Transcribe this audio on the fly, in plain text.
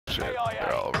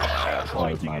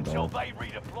was my bad. I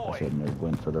shouldn't have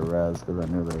went for the res because I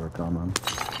knew they were coming.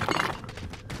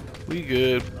 We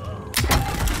good.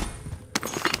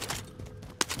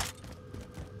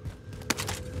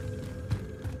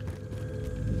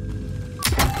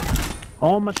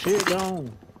 All my shit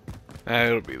gone.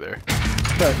 It'll be there.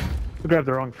 But we grabbed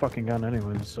the wrong fucking gun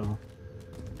anyway, so.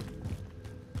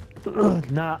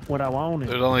 Not what I wanted.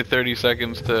 There's only 30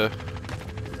 seconds to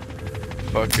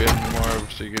fucking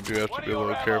morph, so you do have to be a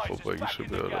little careful, but you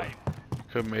should be able to. You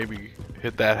could maybe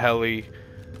hit that heli,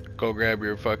 go grab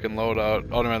your fucking loadout.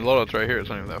 Oh no, man, the loadout's right here. It's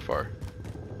not even that far.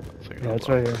 Yeah, it's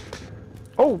right here.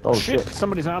 Oh shit!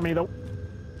 Somebody's on me though.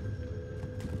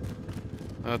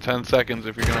 10 seconds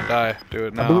if you're gonna die. Do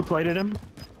it now. I blue plated him.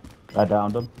 I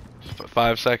downed him.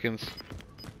 5 seconds.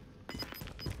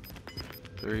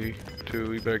 3,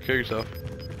 2, you better kill yourself.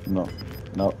 No.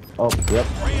 No. Oh, yep.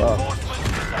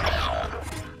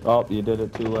 Oh, you did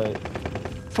it too late.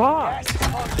 Fuck!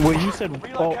 Well, you said,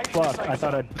 oh, fuck. I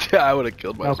thought I'd... Yeah, I would have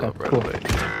killed myself right away.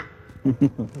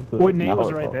 Well, Nate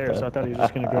was right there, so I thought he was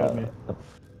just gonna grab me.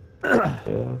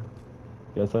 Yeah.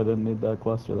 Guess I didn't need that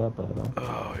cluster that bad, huh?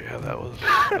 Oh, yeah, that was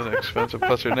an expensive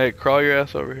cluster. Nate, crawl your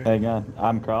ass over here. Hang on.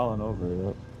 I'm crawling over,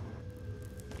 yep.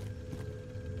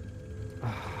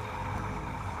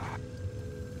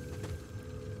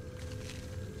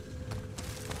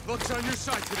 Looks on your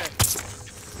side today.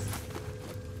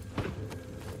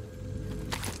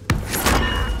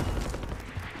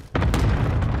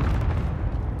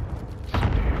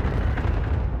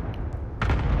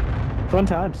 Fun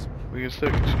times. We can still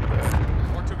get you that.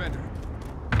 Mark to vendor.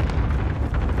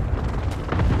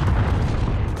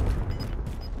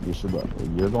 You should what?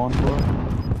 You're going for it?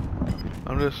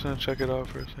 I'm just gonna check it out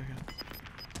for a second.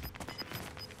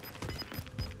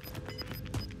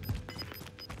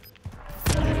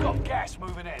 You've got gas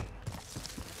moving in.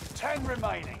 10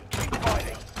 remaining. Keep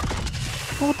fighting.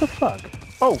 What the fuck?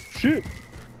 Oh, shit.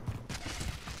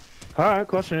 Alright,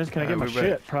 question is, can I get my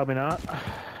shit? Probably not.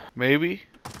 Maybe.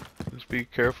 Just be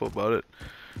careful about it.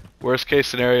 Worst case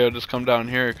scenario, just come down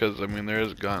here, because, I mean, there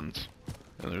is guns.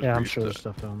 And there's I'm sure there's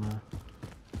stuff down there.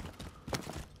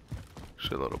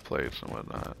 Shitload of plates and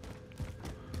whatnot.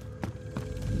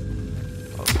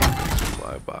 Also,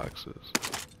 supply boxes.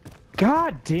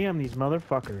 God damn these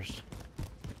motherfuckers.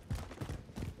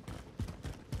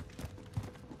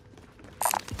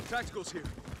 Tacticals here.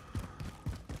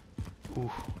 Ooh.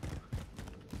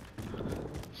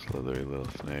 Slithery little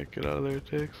snake. Get out of there,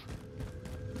 Ticks.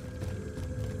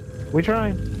 We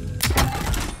trying.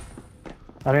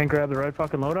 I didn't grab the right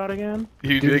fucking loadout again.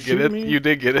 You did get it. You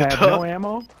did get it. I have no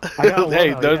ammo. I got a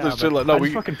hey, loadout, there's yeah, the shitload. No,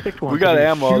 we got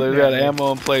ammo. There's got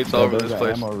ammo and plates all over this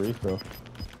place. Ammo refill.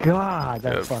 God,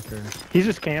 that fucker. He's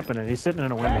just camping it. He's sitting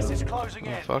in a window. Gas is closing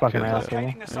in. Fuck Fucking it. asshole.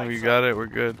 Yeah, we got it. We're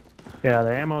good. Yeah,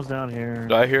 the ammo's down here.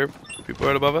 Do I hear people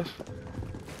right above us?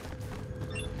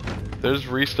 There's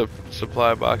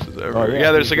supply boxes everywhere. Oh,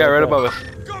 yeah, there's a guy right above us.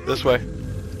 This way.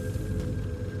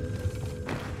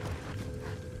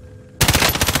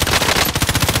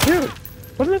 Dude,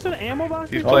 wasn't this an ammo box?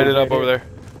 He's plated up over there.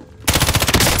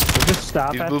 Just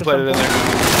stop. He's blue plated in there.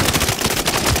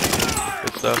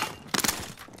 Good stuff.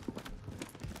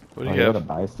 What do you have? A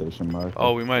buy station mark.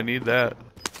 Oh, we might need that.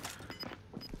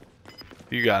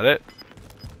 You got it?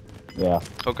 Yeah.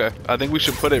 Okay. I think we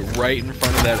should put it right in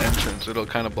front of that entrance. It'll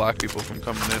kind of block people from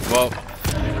coming in. Well,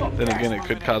 then again, it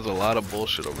could cause a lot of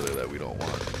bullshit over there that we don't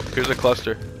want. Here's a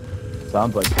cluster.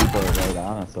 Sounds like people are right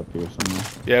on us up here somewhere.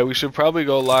 Yeah, we should probably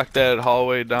go lock that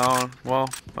hallway down. Well,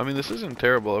 I mean, this isn't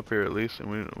terrible up here at least, and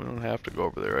we don't have to go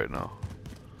over there right now.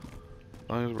 As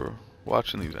long as we're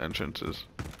watching these entrances.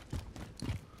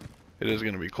 It is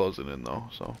going to be closing in though,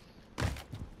 so.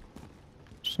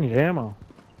 Just need ammo.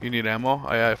 You need ammo?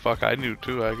 Fuck, I do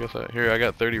too. I guess here I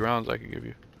got 30 rounds I can give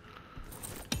you.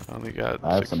 I only got.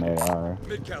 I have some AR.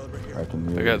 Mid-caliber here.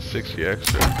 I got 60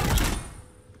 extra.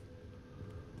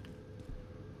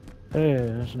 Hey,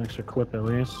 there's an extra clip at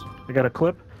least. I got a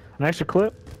clip, an extra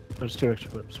clip. There's 2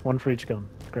 extra clips, 1 for each gun.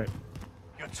 Great.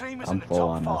 Your team is I'm in the full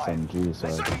top on 5. SMG, so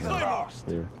I Let's can see the last.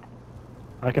 clear.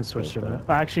 I can switch to that.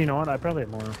 Actually, you know what? I probably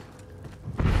have more.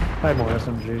 I have more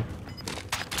SMG.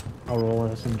 I'll roll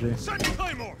SMG. Send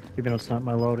Claymore. Even though it's not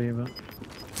my load even. Trophy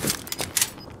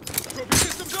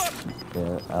systems up.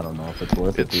 Yeah, I don't know if it's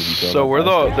worth it to even kill So that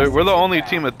we're guy. the only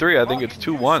team of 3. I think it's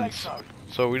 2 1s.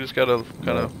 So we just gotta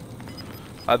kind of.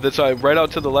 That's right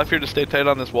out to the left here to stay tight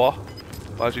on this wall.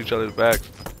 Watch each other's backs.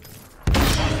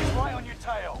 Right on your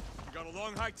tail. We got a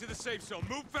long hike to the safe zone.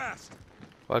 Move fast.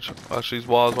 Watch these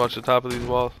walls. Watch the top of these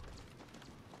walls.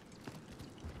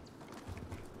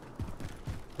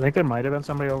 I think there might have been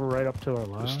somebody over right up to our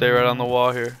line. Just stay right on the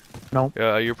wall here. Nope.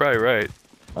 Yeah, you're probably right.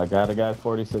 I got a guy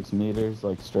 46 meters,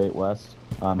 like straight west.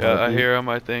 On Yeah, I Harpy. hear him,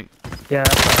 I think. Yeah,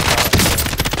 that's what I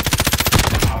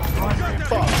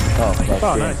thought. Oh, that's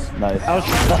Oh, good. nice. Nice. I was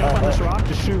trying to jump on this rock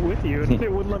to shoot with you, and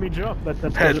it wouldn't let me jump. That's why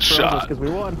it froze Headshot. because we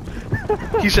won.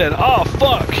 He said, "Oh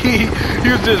fuck!" He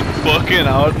was just booking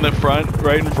out in the front,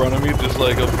 right in front of me, just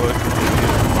like a fucking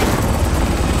idiot.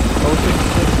 Oh,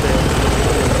 6 there.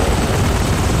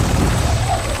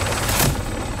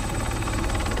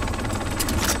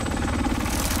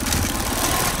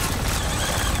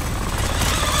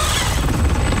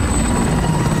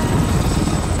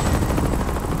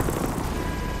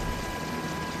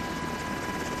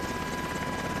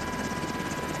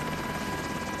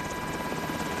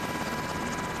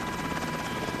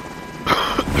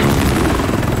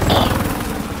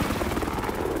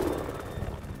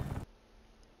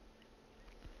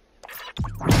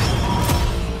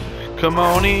 Come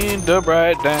on in, dub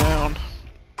right down.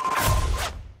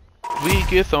 We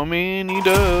get so many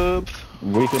dubs.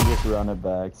 We can just run it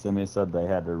back. Simi said they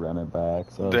had to run it back.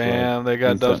 So I was Damn, like, they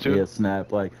got he dubs sent me too? a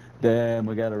snap like, damn,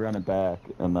 we gotta run it back.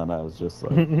 And then I was just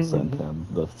like, sent him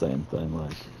the same thing.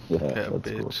 Like, yeah, Yeah, that's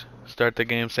bitch. cool. Start the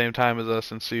game same time as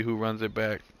us and see who runs it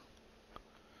back.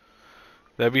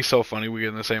 That'd be so funny. We get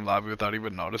in the same lobby without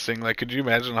even noticing. Like, could you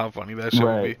imagine how funny that shit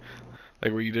would be? Right.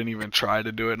 Like, where you didn't even try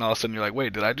to do it, and all of a sudden you're like,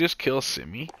 wait, did I just kill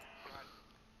Simi?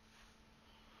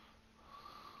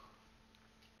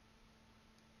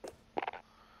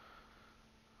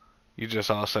 You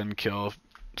just all of a sudden kill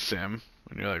Sim,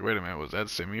 and you're like, wait a minute, was that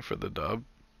Simi for the dub?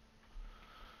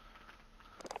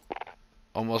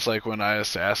 Almost like when I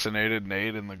assassinated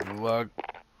Nate in the gulag.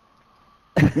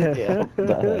 Yeah,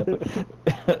 that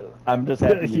happened. I'm just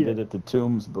happy you did it to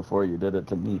Tombs before you did it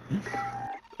to me.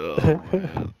 Oh,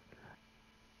 man.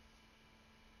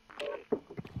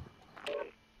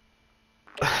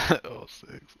 Oh,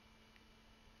 6.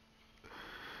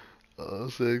 Oh,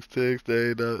 6 ticks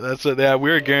day dub. That's a, yeah, we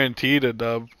were guaranteed a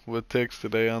dub with ticks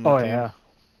today on the Oh, team. yeah.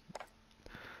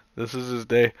 This is his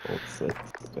day. Old 6.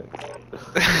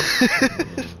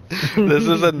 This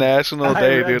is a national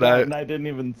day, read dude. that and I didn't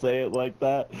even say it like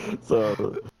that.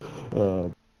 So,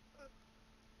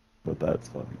 but that's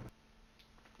funny.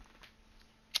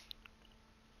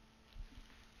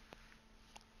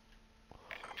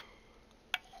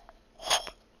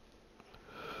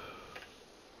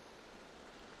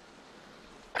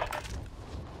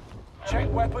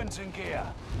 Check weapons and gear.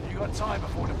 You got time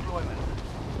before deployment.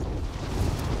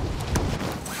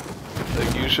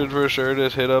 Like, you should for sure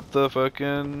just hit up the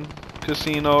fucking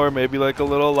casino or maybe like a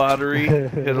little lottery.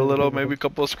 Hit a little, maybe a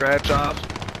couple of scratch offs.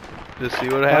 Just see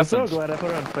what I'm happens. so glad I put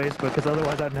it on Facebook, because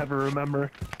otherwise I'd never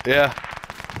remember. Yeah.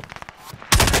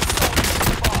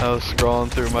 I was scrolling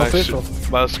through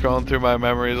my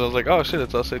memories. I was like, oh shit,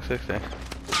 it's all 6 day. Look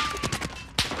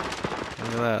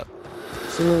at that.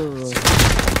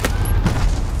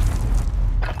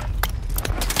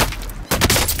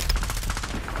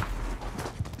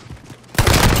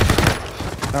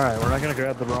 Alright, we're not gonna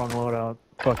grab the wrong loadout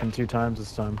fucking 2 times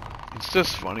this time. It's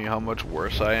just funny how much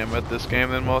worse I am at this game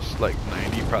than most, like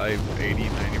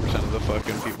 90% of the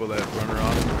fucking people that run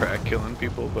around and crack killing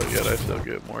people, but yet I still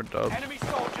get more dubs. Enemy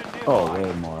soldier nearby. Oh,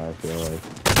 way more, I feel like.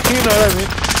 You know what I mean?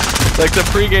 Like, the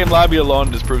pre-game lobby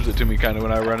alone just proves it to me kind of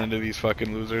when I run into these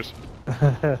fucking losers.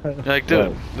 You're like, dude,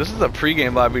 Right. this is a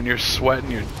pre-game lobby and you're sweating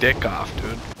your dick off,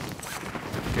 dude.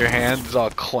 Your hand's all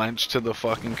clenched to the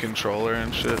fucking controller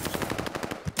and shit.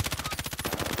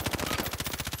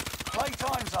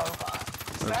 Playtime's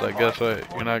over. It's like, guess what?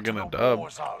 You're not gonna dub.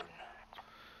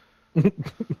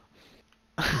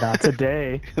 Not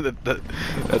today. that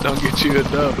don't get you a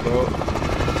dub, bro.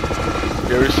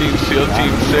 You ever seen SEAL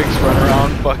Team 6 run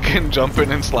around fucking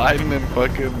jumping and sliding and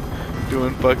fucking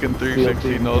doing fucking 360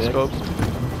 Team no 6. scopes?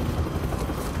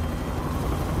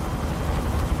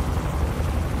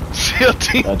 SEAL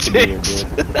Team That should be your 6.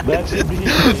 dude. That should be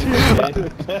your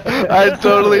dude. I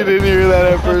totally didn't hear that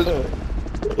at first.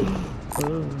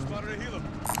 Spotted a helo.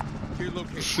 Key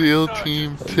located. SEAL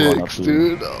Team 6,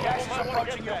 dude. Oh. Gas is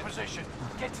approaching your position.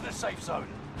 Get to the safe zone.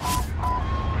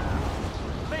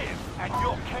 Liv and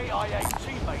your KIA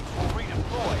teammates will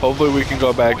redeploy. Hopefully we can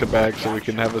go back to back so we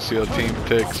can have a SEAL Team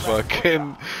Ticks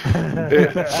fucking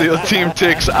SEAL Team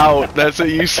Ticks out. That's what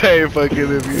you say fucking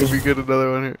if you get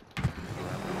another one here.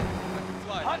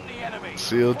 Hunt the enemy.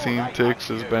 SEAL Team Ticks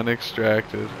has been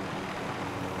extracted.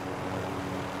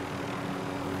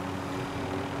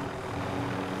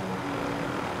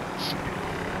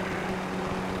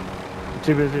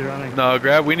 Too busy running.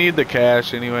 No, we need the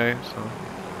cash anyway, so.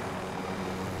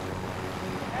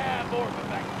 Yeah, more of a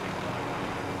back.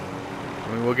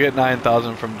 I mean, We'll get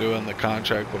 9,000 from doing the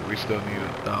contract, but we still need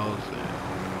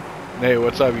 1,000. Nate,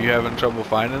 what's up? You having trouble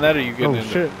finding that, or you getting in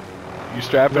shit. You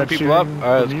strapping people up?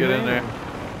 Alright, let's get in there.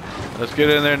 Let's get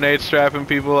in there, Nate, strapping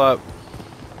people up.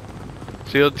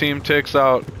 SEAL team ticks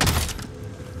out.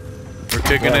 We're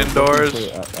kicking indoors.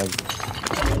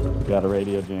 I got a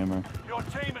radio jammer. Your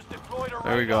team has deployed a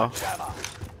There we go. jammer.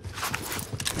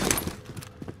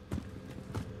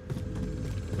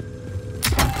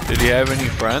 Did he have any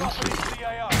friends?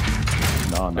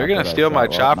 No, They're gonna steal my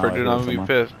chopper, dude. I'm gonna be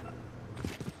pissed.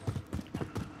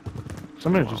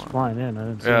 Somebody was just flying in. I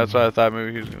didn't see Yeah, that's him. what I thought.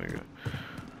 Maybe he was gonna go.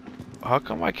 How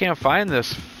come I can't find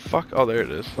this? Fuck. Oh, there it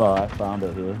is. Oh, I found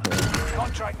it here.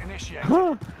 Contract initiated.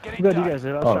 Huh. Get it I'm glad you done. guys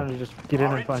did. I was trying to just get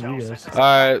in and find you guys.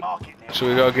 Alright. Should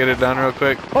we go get it done real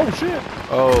quick? Oh shit!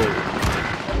 Oh.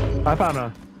 I found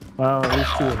a. Well, at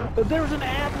least two of them. But there was an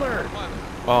Adler!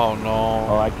 Oh Oh,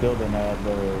 no. I killed an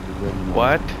Adler original.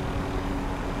 What?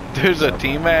 There's a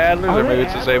team of Adlers, or maybe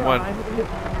it's the same one.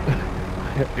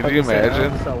 Could you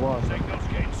imagine? Signals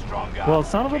getting stronger. Well,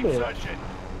 son of a Keep bitch. searching.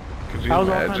 Could you I was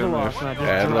all kinds of imagine lost. if And I just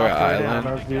Adler dropped right down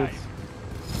Island? those dudes.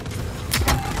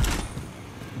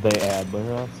 They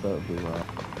Adler us? That would be wild.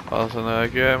 Also,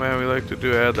 like, yeah, man, we like to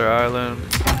do Adler Island.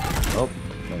 Oh,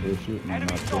 I hear shooting. I'm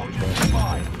Enemy not soldiers sure.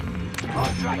 nearby.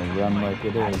 I'm gonna run like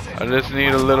it is. I just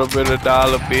need a little bit of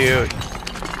dollar bill.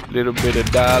 Little bit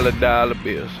of dollar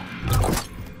bills.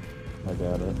 I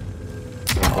got it.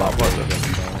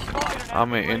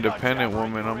 I'm an independent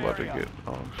woman. I'm about to get.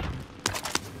 Oh, shit.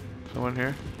 Someone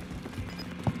here?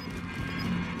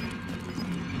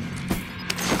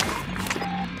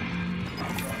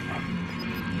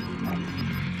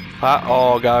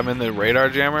 Oh, got him in the radar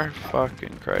jammer?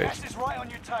 Fucking Christ. Gas is right on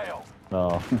your tail.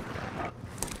 Oh.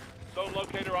 Zone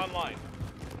locator online.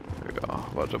 Here we go.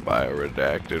 About to buy a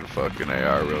redacted fucking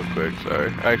AR real quick.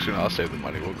 Sorry. Actually, no, I'll save the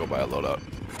money. We'll go buy a loadout.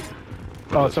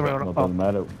 Oh, somebody It went doesn't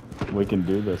matter. We can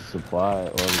do this supply,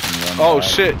 or we can run. Oh back.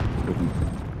 shit! We can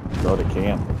go to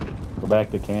camp. Go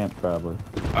back to camp, probably.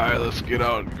 Alright, let's get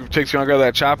out. Tick's gonna grab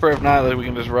that chopper. If not, then we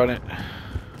can just run it.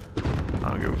 I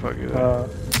don't give a fuck either.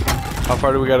 How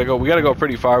far do we gotta go? We gotta go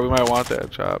pretty far. We might want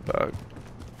that chop, dog.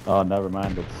 Oh, never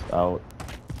mind. It's out.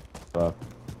 Fuck.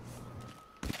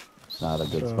 It's not a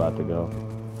good spot to go.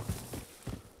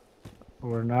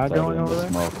 We're not It's right going in over the there?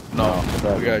 smoke. No, it's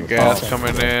right we in got the gas smoke.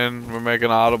 coming in. We're making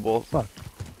audible. Fuck.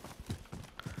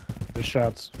 The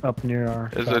shots up near our.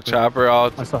 Is the chopper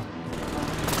out? I saw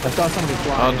somebody Oh,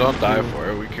 flying. don't die too. for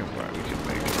it. We can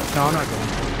make it. No, I'm not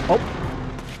going.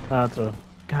 Oh! That's a.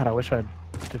 God, I wish I had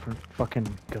different fucking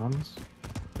guns.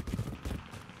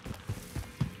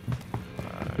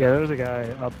 Yeah, there's a guy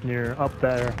up there.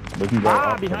 We can go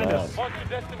up to behind that. us. I'm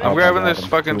Oh, grabbing I got this him.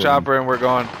 fucking Two of chopper and we're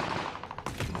going.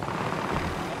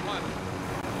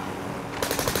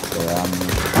 Yeah, I'm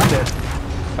dead.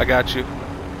 I got you.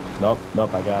 nope,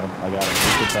 I got him. You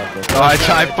can talk to- Oh, I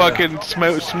fucking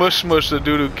smush the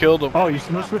dude who killed him. Oh, you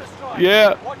smushed it?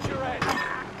 Yeah. Watch your head.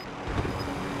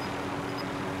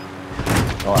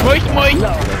 Oh, I Moist, got moist. him.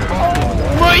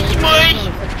 Moist, moist.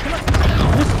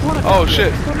 Oh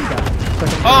shit.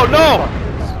 Oh no!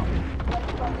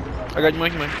 I got you,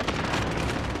 Mikey, man.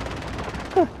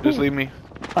 Just leave me.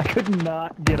 I could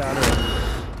not get out of it.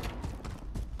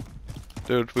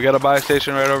 Dude, we got a buy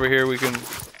station right over here. We can.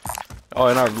 Oh,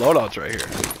 and our loadout's right here.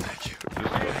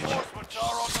 Reinforcements are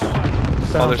on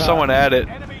the way. Oh, there's someone at it.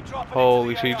 Enemy dropping Holy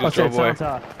into shit, the he AO. just drove away.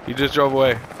 He just drove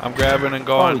away. I'm grabbing and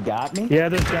Oh, he going. got me? Yeah,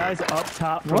 there's guys up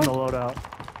top from What? the loadout.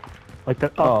 Like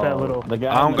that Oh, that little. the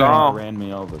guy I'm in the car gone. ran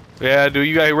me over. Yeah, dude,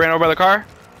 you guys ran over by the car?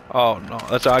 Oh no,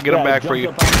 that's all. I'll get him Yeah, back he for you.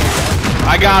 jumped up on the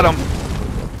I got him. car.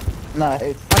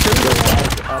 Nice.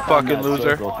 Fucking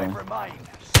loser. Five remain.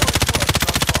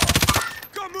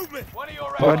 Got movement. One of your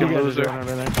What Fucking you guys loser. doing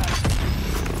over there?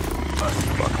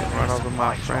 Fucking run over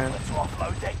my friend.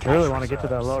 I really want to get to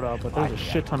that loadout, but there's a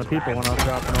shit ton of people when I was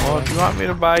dropping Well, over. if you want me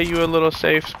to buy you a little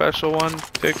safe special one,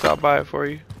 Tix, I'll buy it for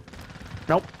you.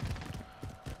 Nope.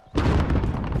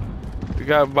 We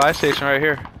got a buy station right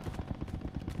here.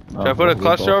 Oh, Should I put a we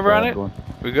cluster both over on got it? one.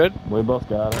 We good? We both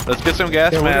got it. Let's get some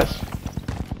gas Yeah, we're masks.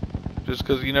 Just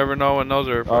cause you never know when those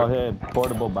are. Oh, hey,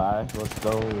 portable buy. Let's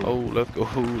go. Oh, let's go,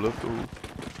 let's go.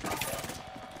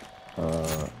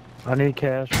 I need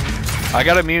cash. I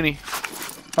got a muni.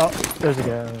 Oh, there's a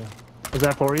guy. Is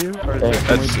that for you? Or is Hey, it,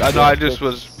 That's, I know I just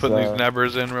was putting these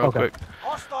nebbers in real Okay. quick.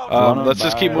 Hostile wanna Let's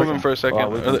just keep buy- moving for a second.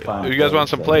 Well, we can find You guys want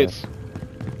some plates,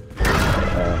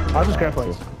 plates? I'll just grab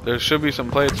plates. There should be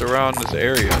some plates around this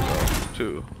area though,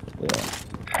 too.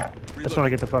 Yeah. I just want to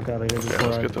get the fuck out of here Yeah, before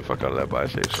let's I... get the fuck out of that buy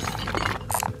station.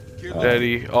 Gear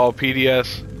Daddy, all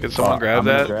PDS. Can someone grab I'm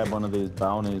gonna that? grab one of these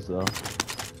bounties though.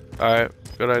 Alright,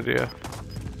 Good idea.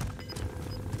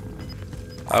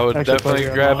 I would Actually, definitely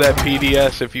play grab your that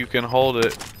PDS if you can hold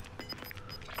it.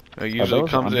 It usually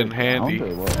comes in handy.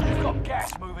 You've got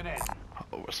gas moving in.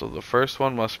 Oh, so the first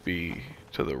one must be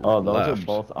to the Oh, those left. are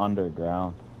both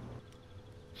underground.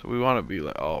 So we want to be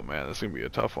like, oh man, this is gonna be a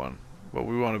tough one. But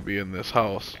we want to be in this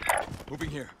house. Moving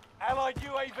here. Allied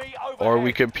UAV overhead. Or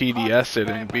we could PDS it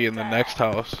and Hunt be in the down. next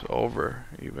house over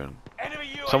even. Enemy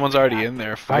UAV Someone's already in active.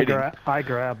 there fighting. I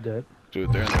grabbed it.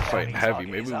 Dude, they're in there fighting heavy. Target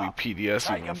Maybe is we up. PDS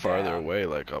Take even 'em farther down. away,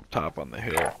 like up top on the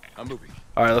hill. I'm moving.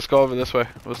 Alright, let's go over this way.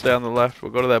 We'll stay on the left.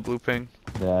 We'll go to that blue ping.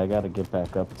 Yeah, I gotta get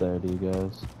back up there to you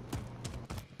guys.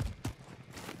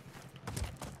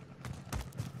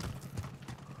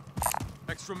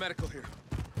 Extra medical here.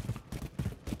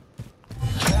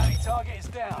 Bounty target is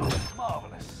down.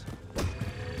 Marvelous.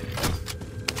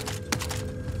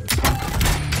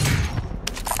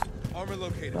 Armor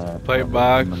located. Play I'm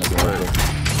box. gonna go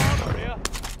over. Armor here.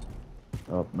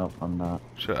 Oh, nope, I'm not.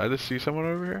 Should I just see someone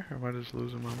over here? Or am I just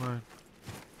losing my mind?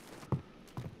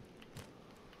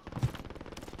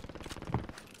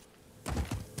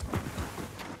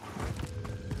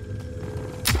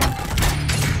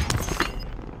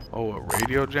 Oh, a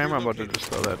radio jammer? I'm about to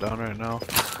just throw that down right now.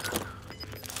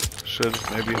 Should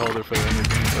maybe hold it for the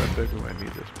anything, but I think we might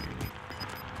need this beanie.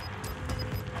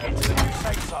 Get to the new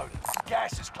safe zone.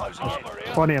 Gas is closing in. Armor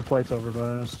here. Plenty of plates over by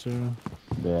us too.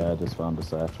 Yeah, I just found a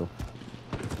satchel.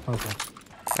 Okay.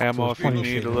 Ammo if you Plenty of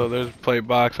need shit a here. little. There's a plate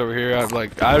box over here. I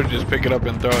would just pick it up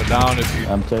and throw it down if you,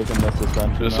 I'm taking this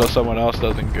suspension just so out. someone else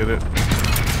doesn't get it.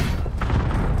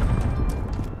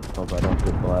 Hope I don't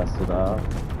get blasted out.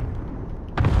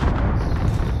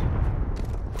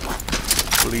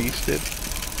 Leased it.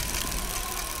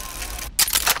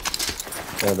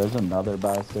 Yeah, there's another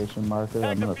buy station marker. I'm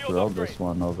Tag the gonna field throw upgrade. this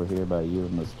one over here by you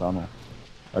in this tunnel.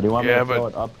 Or do you want Yeah, me to throw but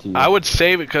it up to you? I would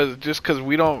save it because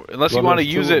we don't, unless you Well, want to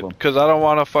there's use two of it, them. because I don't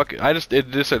want to fucking, it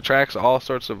just attracts all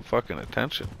sorts of fucking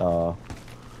attention. I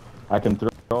can throw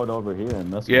it over here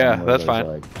in this Yeah, one where that's there's, fine.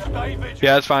 Like, Stay vigilant.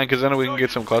 Yeah, that's fine, because then we can get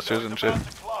some clusters and shit. About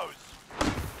to close.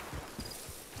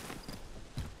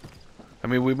 I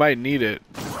mean, we might need it,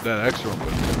 that extra one,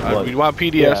 but well, we want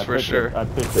PDS yeah, I for picked sure. I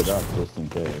picked it up just in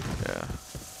case. Yeah,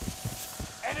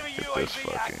 Enemy this UAV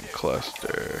fucking active.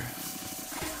 cluster.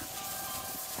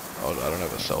 Oh, I don't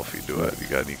have a selfie, do I? You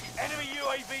got any? Enemy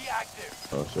UAV active.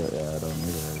 Oh shit, yeah, I don't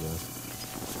either, I guess.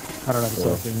 I don't have a Yeah.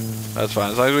 selfie. That's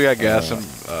fine, as long as we got gas and, I'm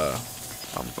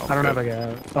I don't good. have a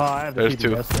gas. Oh, I have the There's two.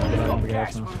 PDS, though, but I don't have Got the gas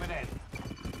gas now. moving in.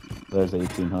 There's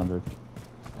 1800.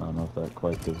 I don't know if that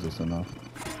quite gives us enough.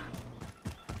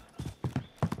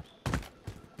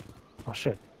 Oh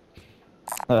shit.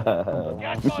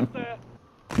 Gas on there.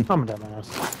 I'm a dumbass.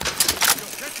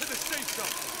 Get to the safe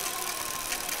zone.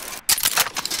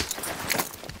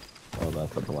 Oh,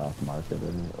 that's a black market,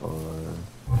 is it? Or...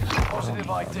 Positive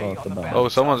ID about on the the back. bounty. Oh,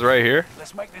 someone's right here?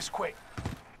 Let's make this quick.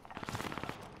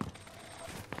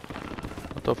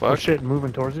 What the Oh fuck? shit,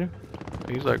 moving towards you.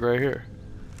 He's like right here.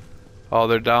 Oh,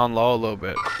 they're down low a little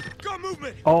bit. Got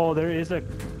movement. Oh, there's a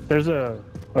Where's he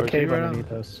cave right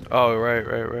underneath us. Oh, right.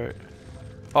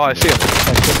 Oh, I see him.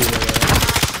 That could be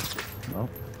there. Nope.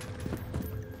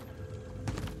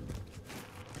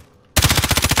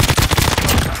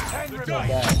 10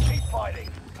 remain. Keep fighting.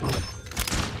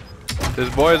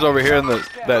 There's boys over here in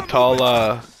that tall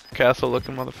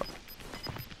castle-looking motherfucker.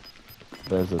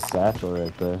 There's a satchel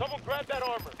right there. Someone grab that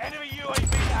armor. Enemy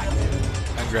UAV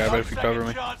active. I can grab it if you No cover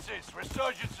me. second chances.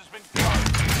 Resurgence has been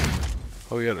closed.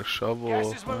 Oh, he had a shovel.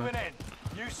 Gas is moving in.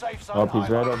 New safe zone. Oh, he's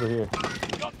right highlighted. over here.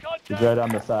 Got contact. He's right on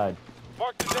the side.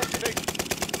 Mark the destination.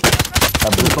 I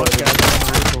blew Bunch of it. guys on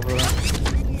the roof over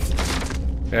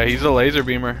there. Yeah, he's a laser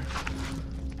beamer.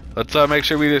 Let's make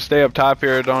sure we just stay up top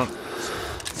here. I don't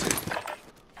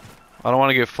want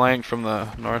to get flanked from the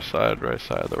north side, right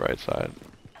side, the right side.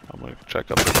 I'm gonna check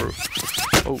up the roof.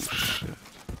 Oh shit!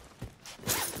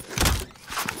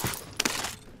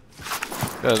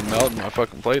 Guy's melting my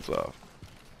fucking plates off.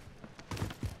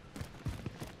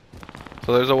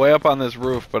 So there's a way up on this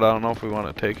roof, but I don't know if we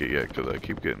want to take it yet because I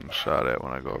keep getting shot at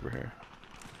when I go over here.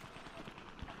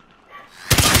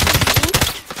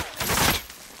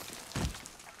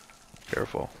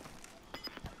 Careful.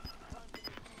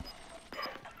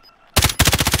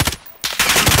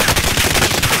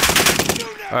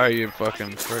 Alright, you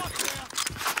fucking prick.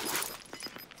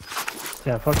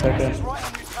 Yeah, fuck that Gas is guy. right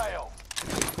on your tail.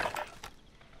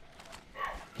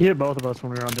 He hit both of us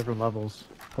when we were on different levels.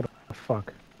 What the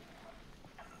fuck?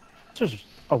 There's just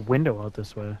a window out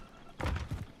this way.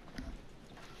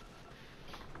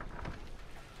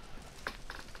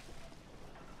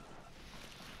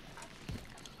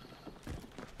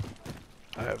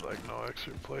 I have like no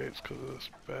extra plates because of this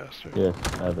bastard. Yeah,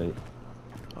 I have 8.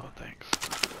 Oh, thanks.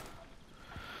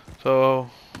 So,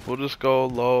 we'll just go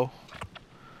low.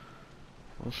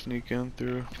 We'll sneak in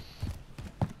through.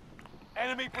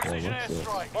 Enemy precision let's see.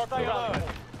 airstrike. Stay alert.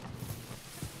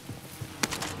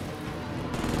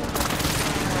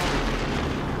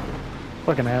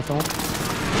 Fucking asshole.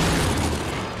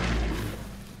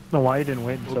 No, why you didn't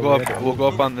wait until We'll go we had up. to- We'll go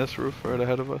up on this roof right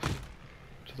ahead of us,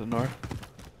 to the north.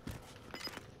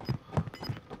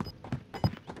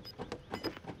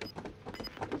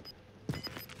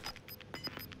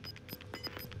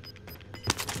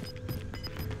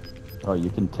 Oh, you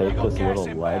can take We got this gas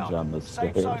little ledge inbound. on the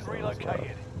Safe stairs. zone as well.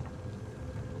 relocated.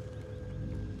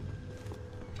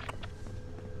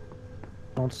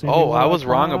 Don't see Oh, me I was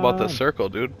wrong about the walk on. circle,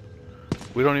 dude.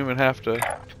 We don't even have to.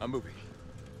 I'm moving.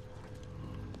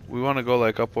 We want to go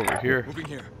like up over here. Moving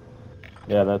here.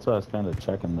 Yeah, that's why I was kind of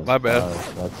checking this. My bad.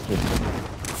 That's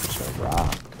just a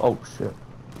rock. Oh shit.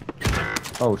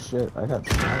 Oh shit, I got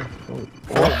sniped. Holy-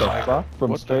 What the fuck?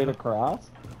 From What the straight hell? across?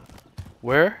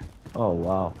 Where? Oh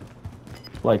wow.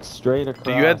 Like straight across.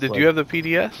 Did you like, have the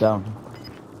PDS? down?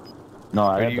 No,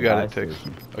 I Or had you the got buy it, Tix?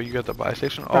 station. Oh, you got the buy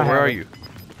station? I Oh, where have are it. you?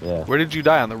 Yeah. Where did you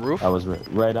die? On the roof? I was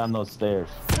right on those stairs.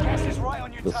 Gas is right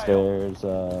on your The tail. stairs,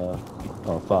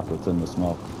 oh fuck, it's in the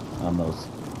smoke. On those.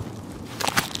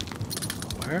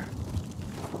 Where?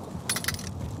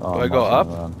 Oh, Do I I'm go watching up?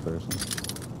 the wrong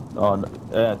person. Oh, no,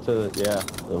 yeah,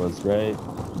 it was right,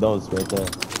 those right there.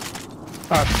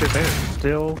 Oh shit, they're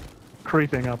still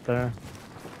creeping up there.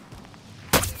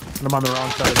 And I'm on the wrong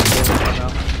side of the building right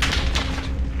now.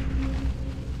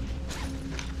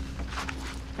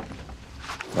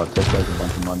 Oh, Tick has a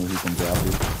bunch of money he can drop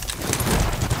you.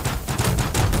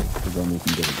 Cause then you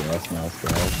can get a gas mask,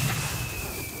 right?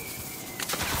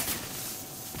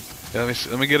 Yeah,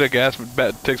 let me get a gas.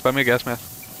 Tix, buy me a gas mask.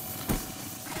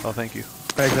 Oh, thank you.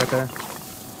 Bag's right there.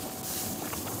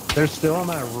 They're still on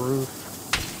that roof.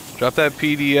 Drop that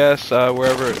PDS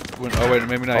wherever it went. Oh wait,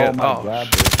 maybe not Oh yet. my Oh, god,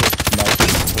 shit. there's a sniper in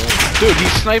the Dude, he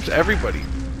snipes everybody.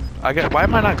 Why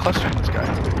am I not clustering this guy?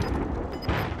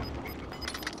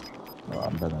 Oh,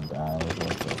 I'm gonna die. What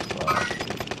the fuck?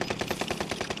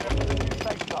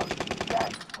 Safe zone.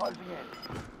 Gas closing in.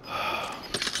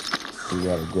 You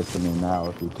gotta get to me now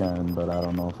if you can, but I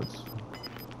don't know if it's...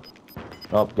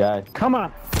 Oh, guy. Come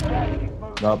on!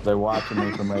 Nope, they're watching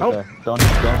me from right Oh. there. Don't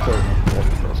kill me.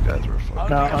 Those guys were fucking.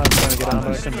 No, I'm trying to get out,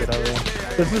 but I couldn't get out of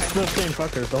there. This is the same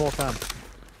fuckers the whole time.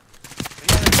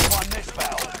 The enemy won this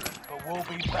battle, but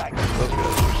we'll be back. Those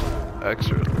guys were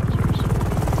extra losers.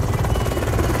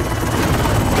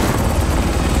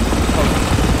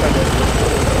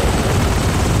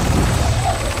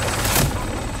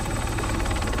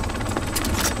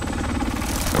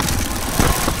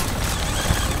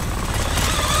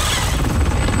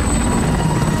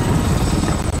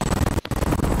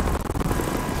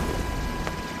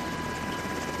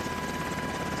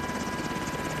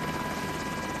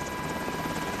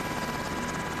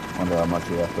 Wonder how much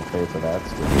you have to pay for that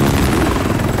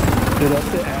skin. Dude, that's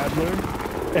the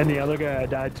Adler and the other guy I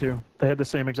died to. They had the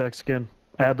same exact skin.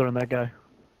 Adler and that guy.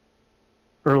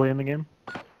 Early in the game.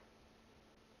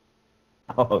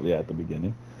 Oh, yeah, at the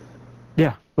beginning.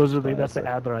 Yeah, those are Oh, that's the that's it.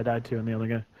 Adler I died to and the other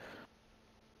guy.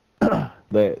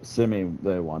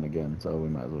 They won again, so we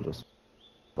might as well just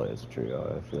play as a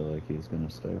trio. I feel like he's gonna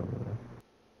stay over there.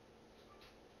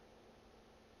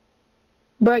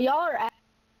 Bro, y'all are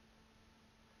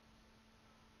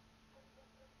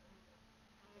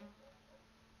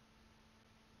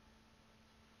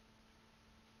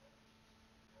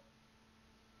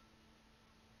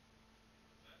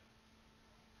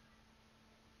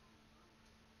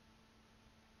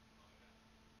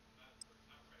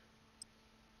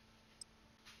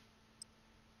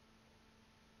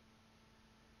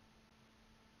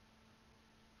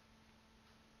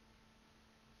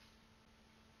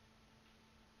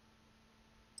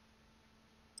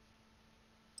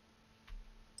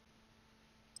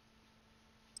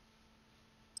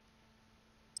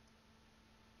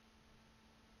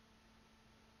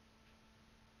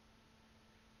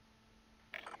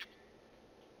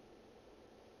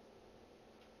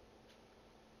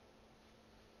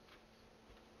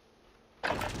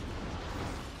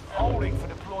Holding for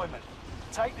deployment.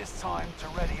 Take this time to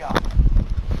ready up.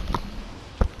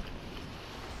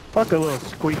 Fuck a little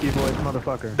squeaky voice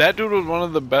motherfucker. That dude was one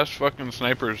of the best fucking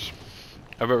snipers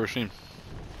I've ever seen.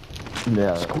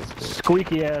 Yeah, that was good.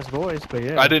 Squeaky ass voice, but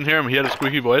yeah. I didn't hear him. He had a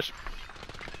squeaky voice.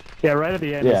 Yeah, right at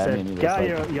the end Yeah, he I said, mean, he was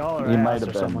 "Guy, like- y'all are He ass," might have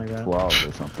or something been like that. 12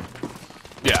 or something.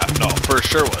 Yeah, no, for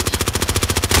sure was.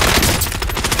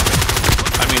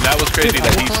 I mean, that was crazy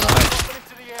that he sniped.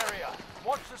 Into the area.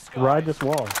 Watch the guy. Ride this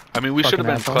wall. I mean, we should have Fucking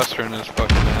been asshole. clustering his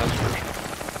fucking ass for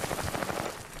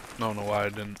sure. No, no, why I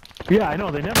didn't. Yeah, I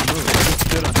know, they never moved. They just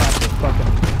stood on top of the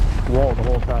fucking wall the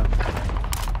whole time.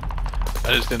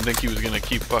 I just didn't think he was gonna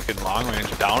keep fucking long range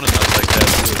downing us like that.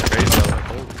 It was crazy. I was like,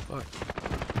 holy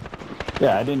fuck.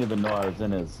 Yeah, I didn't even know I was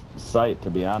in his sight, to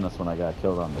be honest, when I got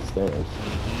killed on the stairs.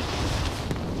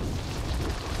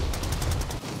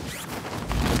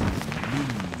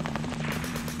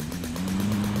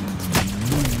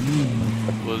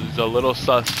 Was a little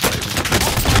suspect.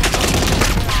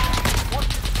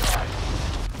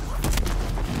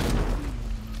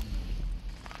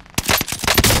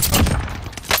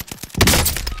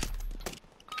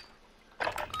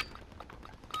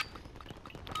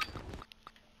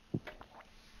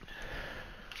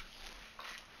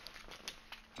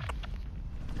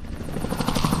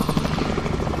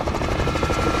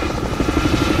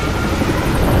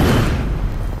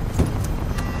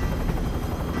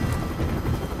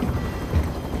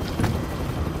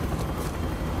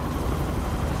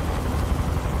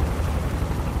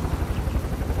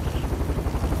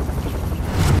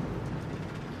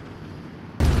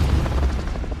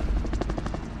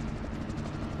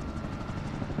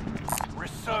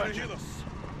 Resurgence.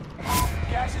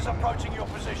 Gas is approaching your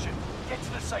position. Get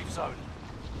to the safe zone.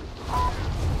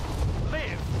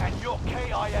 Live and your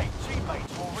KIA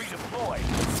teammates will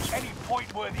redeploy. Any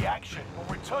point-worthy action will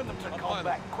return them to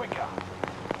combat quicker.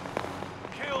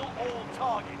 Kill all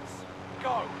targets.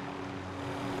 Go.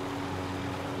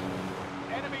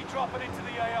 Enemy dropping into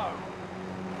the AO.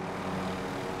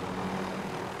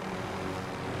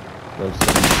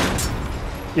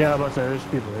 Yeah, I'm about to say, there's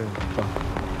people here. Fuck.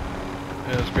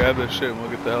 Yeah, let's grab this shit and we'll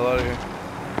get the hell out of here.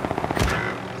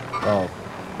 Oh,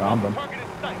 found them.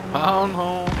 Pound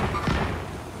home.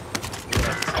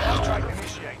 Contract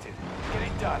initiated. Get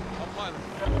it done.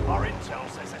 Our intel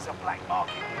says there's a black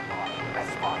market nearby.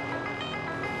 Let's find them.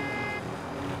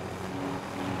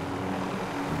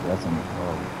 That's in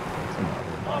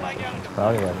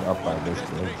probably like up by this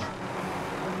bridge.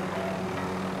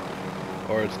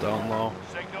 Or it's down low.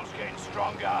 Signal's getting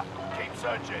stronger. Keep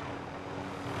searching.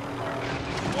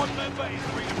 One member is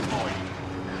redeployed.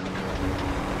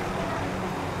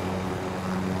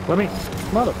 Let me...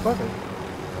 Motherfucker.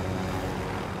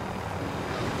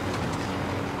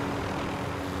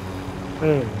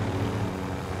 Hey.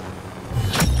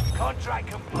 Contract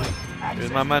complete.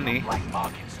 Here's my money. Black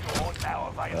market store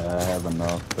now available. I have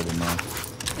enough, pretty much.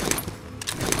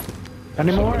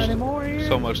 Any more here?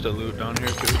 So much to loot down here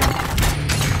too.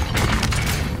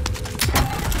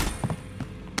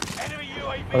 Enemy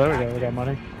UAV Oh, there we go, we got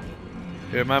money.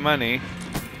 Here's my money.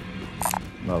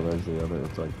 No, there's the other.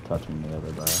 It's like touching the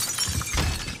other bar.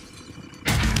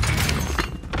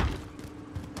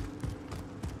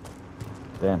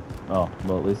 Damn. Oh,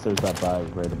 well, at least there's that buy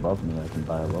right above me. I can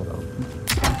buy a loadout.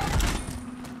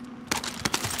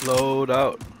 Load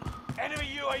out. Enemy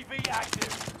UAV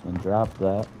active. And drop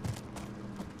that.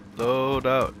 Load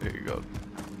out. Here you go.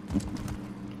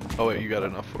 Oh wait, you got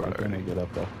enough for Why it can't I already. get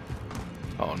up there?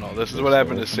 Oh no, this is what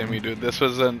happened to Simi, dude. This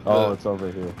was an. Oh, it's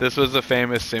over here. This was the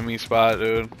famous Simi spot,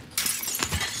 dude.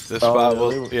 This Oh, spot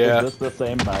really? was, yeah, Is this the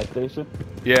same buy station?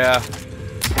 yeah.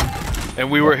 And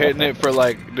we were hitting it for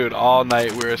like, dude, all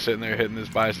night. We were sitting there hitting this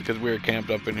buy because we were camped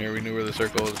up in here. We knew where the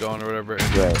circle was going or whatever.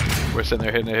 And Right. we're sitting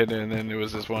there hitting it, and then it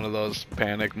was just one of those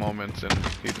panic moments, and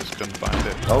he just couldn't find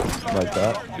it. Oh, like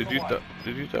that? Did you thought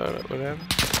that what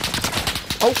happened?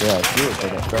 Yeah, I see it,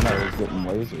 but I thought I was getting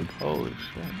lasered. Holy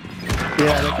shit!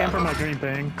 Yeah, they came from my green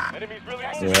ping. Enemies really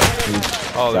Yeah,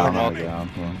 he's Oh, they're down on the multi.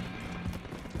 ground.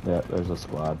 Yeah, there's a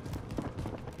squad.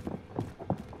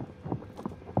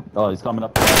 Oh, he's coming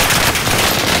up.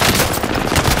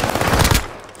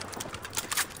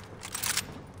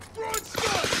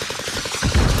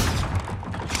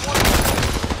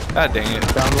 God dang it!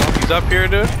 He's up here,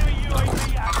 dude. Enemy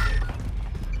UAV active.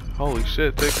 Holy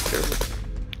shit! Take care of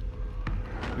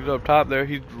it. He's up top there.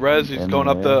 He's res. He's In going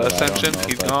up there, the but I don't ascension. know if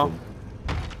He's I gone.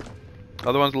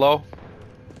 Other one's low.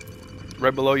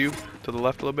 Right below you. To the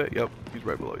left a little bit. Yep. He's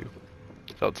right below you.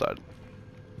 It's outside.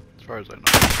 As far as I know.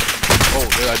 Oh,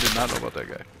 dude, I did not know about that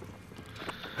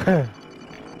guy.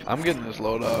 I'm getting this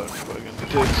load out. Fucking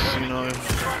tits, you know.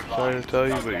 Sorry to tell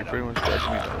you, but you pretty much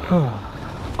got me done.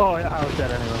 Oh, yeah, I was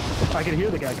dead anyway. I could hear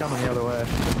the guy coming the other way.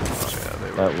 Oh, yeah, they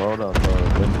were. That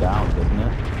loadout went down, didn't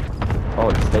it? Oh,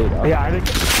 it stayed up. Yeah, I think...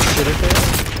 Did it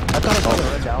fail? I thought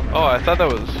it went down there. Oh, I thought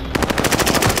that was.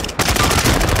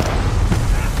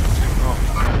 Oh.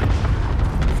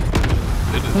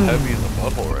 It is heavy in the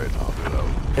butthole right now,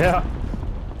 dude. Yeah.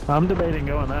 I'm debating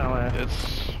going that way.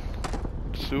 It's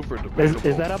super debatable.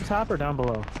 Is that up top or down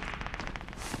below?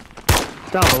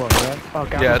 It's down below, right? Oh,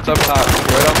 God. Yeah, it's up top.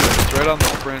 It's right on the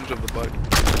fringe of the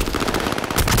bike.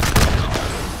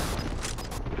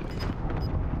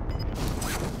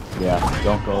 Yeah,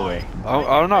 don't go away.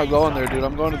 I'm not going there, dude.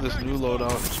 I'm going to this new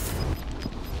loadout.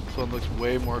 This one looks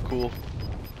way more cool.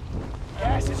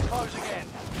 Gas is closing in.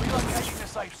 Relocating the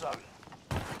safe zone.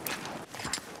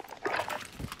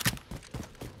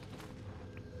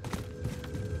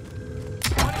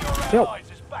 One of your allies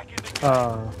is back in the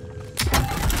game.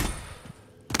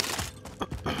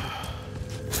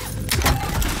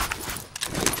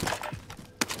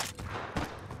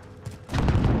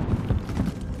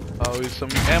 Oh, here's some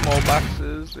ammo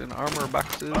boxes and armor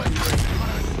boxes. Go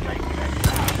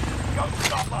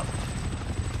stop them.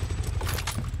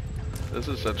 This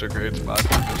is such a great spot to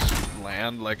just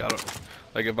land. Like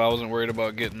if I wasn't worried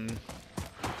about getting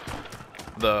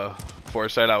the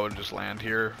foresight, I would just land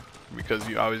here because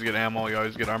you always get ammo, you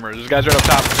always get armor. This guy's right up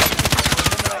top.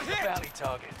 Eliminate the bounty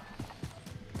target.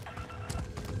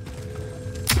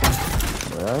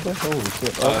 Where are they? Holy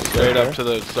shit. Oh, Straight right up to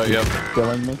the. So yep.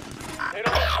 Killing me. Hit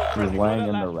on the He's laying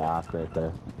in the rock right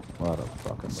there. What a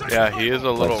fucking. Yeah, he is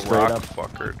a little straight rock up.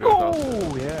 fucker, dude.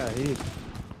 Oh, yeah, he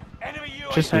Enemy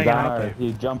UAV. just He's hanging on out our, there.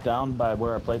 he jumped down by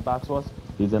where our plate box was.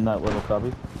 He's in that little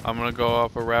cubby. I'm gonna go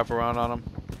off a wrap around on him.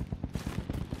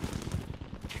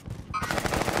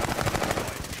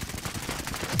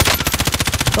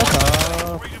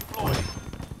 Redeployed.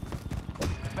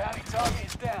 Bounty target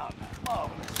is down.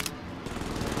 Marvelous.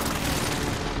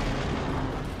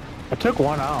 I took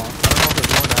one out. I don't know if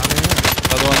there's more down here.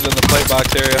 Another one's in the plate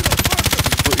box area.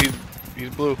 He's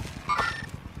blue.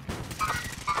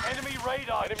 Enemy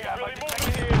radar jammer really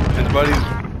detected. His buddy's.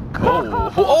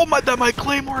 Oh my! That my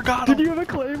claymore got him. Did you have a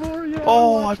claymore? Yeah.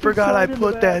 Oh, I watched you forgot I slide into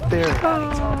put that there.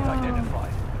 Bounty target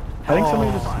identified. I think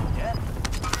somebody Fine, yeah?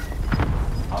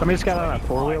 just got on that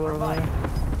four-wheeler over there.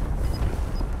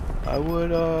 I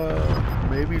would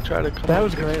maybe try to come. That up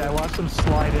was this great. way. I watched him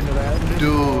slide into that. and just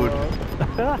Dude.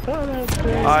 blow up. That's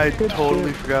great. I Good totally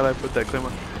shit. forgot I put that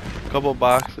claymore. Couple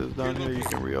boxes down here you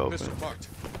can reopen. Just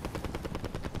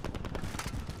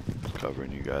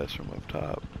covering you guys from up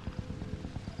top.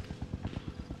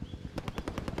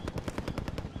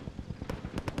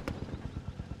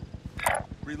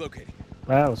 Relocating.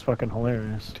 That was fucking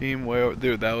hilarious. Team way over.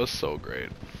 Dude, that was so great.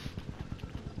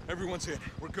 Everyone's in.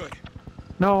 We're good.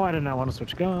 No, I did not want to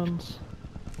switch guns.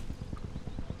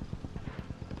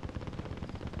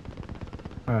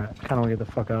 Alright, kinda wanna get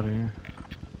the fuck out of here.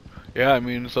 Yeah, I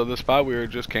mean, so the spot we were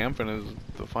just camping is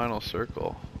the final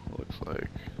circle, looks like.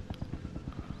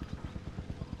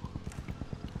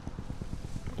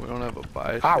 We don't have a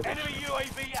buy. Enemy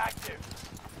UAV active.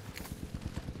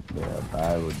 Yeah,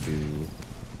 I would be.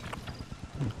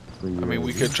 I mean,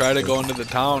 we could try to go into the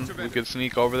town. We could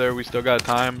sneak over there. We still got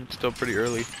time. It's still pretty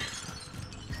early.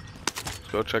 Let's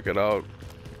go check it out.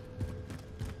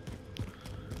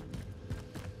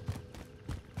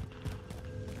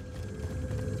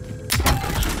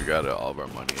 Make sure we got all of our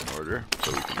money in order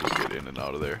so we can just get in and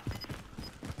out of there.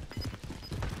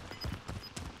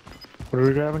 What are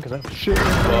we grabbing? Cause that shit.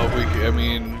 Well, I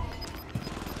mean,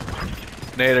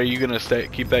 Nate, are you gonna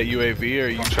keep that UAV, or are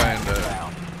you trying to?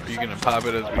 Are you gonna pop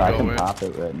it as we I go can in? pop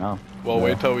it right now. Well, Yeah.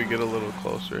 wait till we get a little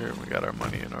closer here and we got our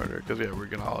money in order. Cause yeah, we're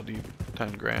gonna all need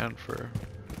 10 grand for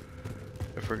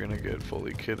if we're gonna get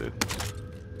fully kitted.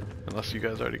 Unless you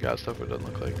guys already got stuff, it doesn't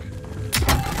look like.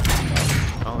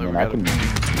 I Oh, there mean, we I got can it.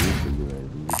 use the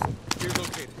UAV. but-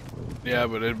 Relocated. Yeah,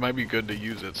 but it might be good to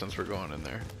use it since we're going in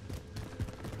there.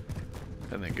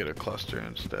 And then get a cluster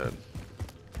instead.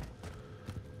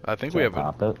 I think we Should I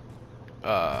have a. pop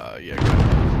it. Yeah.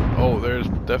 Good. Oh, there's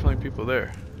definitely people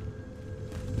there.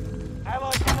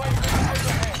 Allied UAV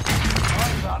overhead.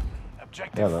 Eyes up.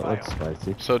 Objective Yeah, that failed. looks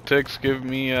spicy. So Tix, give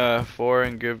me 4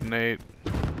 and give Nate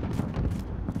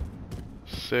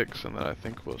 6, and then I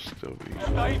think we'll still be.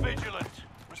 Stay vigilant.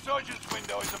 Resurgence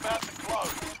window is about to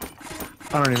close.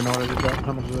 I don't even know what I just got.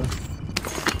 How much is that?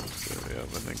 So, yeah, and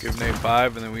then give Nate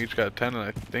 5, and then we each got 10, and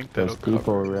I think that'll There's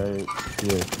people cover. right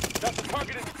here. That's the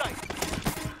target in sight.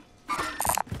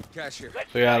 Cash here.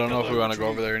 So yeah, I don't know if we want to go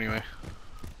over there anyway.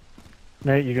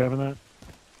 Nate, you grabbing that?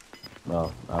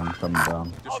 Well, I'm coming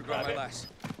down. Disregard grab my it. last.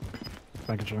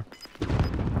 Making sure.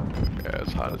 Yeah,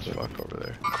 it's hot as fuck over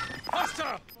there.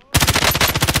 Hostile!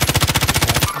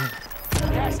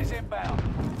 Gas is inbound.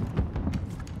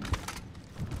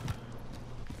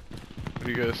 What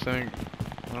do you guys think?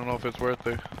 I don't know if it's worth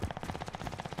it.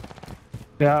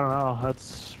 Yeah, I don't know.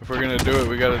 That's If we're gonna do it,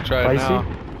 we gotta try it Spicy? now.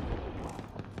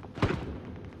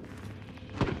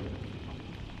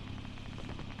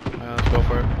 Yeah, let's go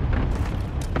for it.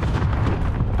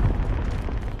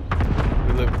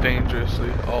 We live dangerously.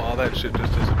 shit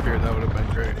just disappeared. That would have been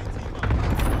great.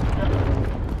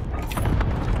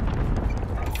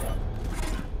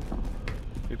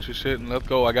 Get your shit and let's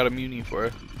go. I got a muni for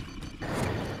it.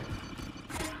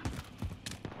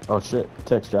 Oh shit,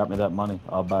 Tex, drop me that money.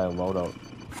 I'll buy a loadout.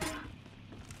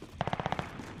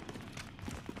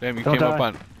 Damn, you Don't came up die.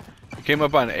 on. You came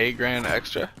up on $8 grand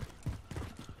extra.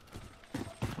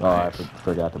 Oh, I Nice.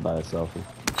 forgot to buy a selfie.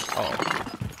 Oh,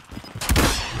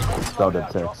 So did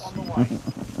Tex.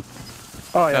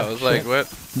 Oh yeah. yeah. I was like, what?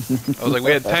 I was like,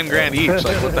 we had 10 grand each.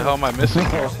 Like, what the hell am I missing?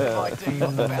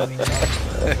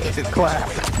 Clap.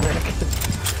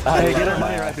 Hey, get our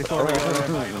money right before we go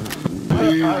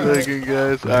there. Thinking,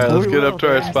 guys. All right, let's get up to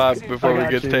our spot before I we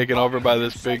got get you. taken over by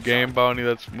this big game bounty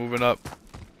that's moving up.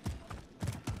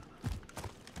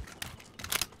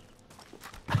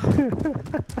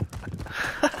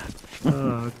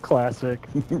 Classic.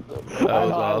 That was I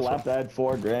awesome. left. I had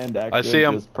 4 grand extra. I see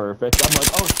him. Just perfect. I'm like,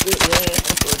 oh shit, yeah,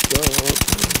 let's go.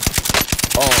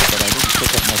 Oh, but I didn't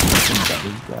pick up my fucking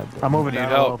buddies. Goddamn. I'm moving Need down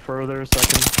help. a little further so I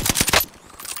can.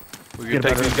 We Get can a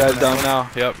take better these guys down angle. now.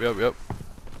 Yep, yep, yep.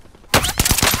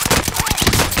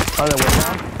 Oh, they're way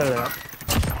down? There they are.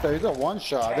 Hey, he's a one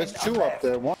shot. There's 2 up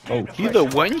there. One. Oh, He's a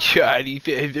one shot. He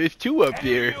said there's 2 up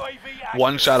there.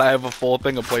 One shot. I have a full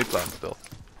thing of plates on still.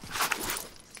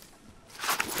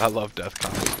 I love death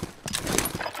comics.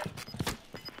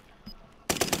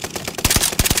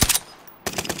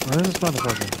 Where is this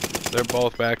motherfucker? They're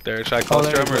both back there. Should I Oh,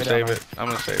 cluster there them he or is, save way it? I'm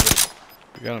gonna save it.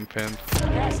 We got him pinned.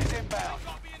 Gas is inbound.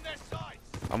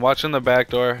 I'm watching the back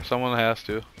door. Someone has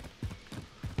to.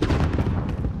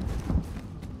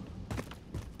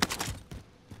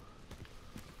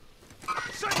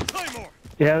 Set Claymore!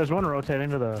 Yeah, there's one rotating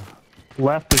to the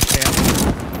left is camp.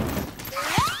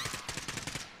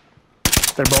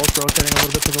 They're both rotating a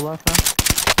little bit to the left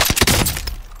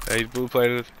now. Yeah, he's blue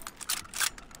plated.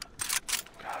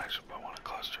 God, I should want to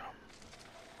cluster him.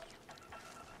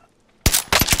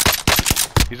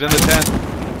 He's in the tent.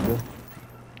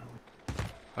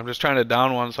 I'm just trying to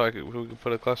down one so we can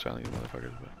put a cluster on these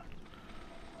motherfuckers. But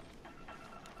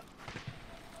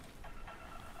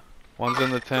one's in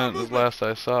the tent. This last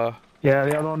I saw. Yeah,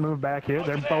 the other one moved back here.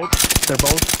 They're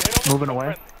both moving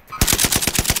away.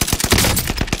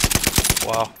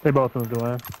 Wow. They both moved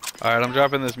away. All right, I'm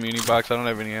dropping this muni box. I don't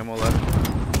have any ammo left.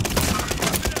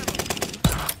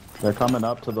 they're coming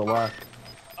up to the left.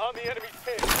 On the enemy's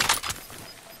pin.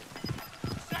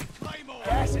 Set Claymore!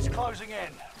 Gas is closing in.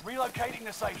 Relocating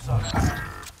the safe zone.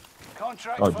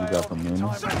 Contract Oh, you failed. got the muni?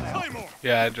 Time Set ran out. Claymore!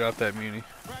 Yeah, I dropped that muni.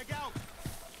 Frag out!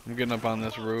 I'm getting up on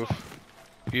this roof.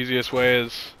 Easiest way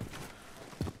is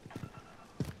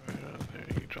right up there.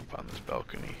 You jump on this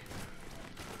balcony.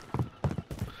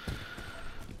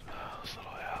 Those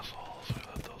little assholes. We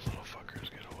let those little fuckers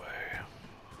get away.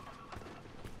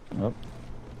 Yep.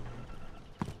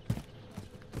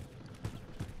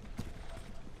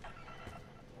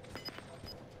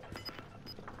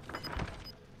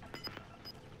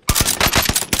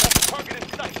 Target in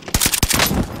sight.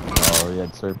 Oh, he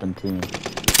had serpentine. Got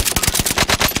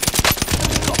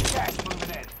gas moving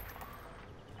in.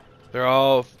 They're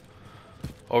all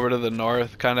over to the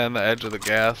north, kind of on the edge of the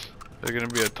gas. They're gonna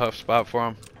be a tough spot for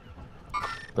them.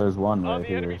 There's one On right the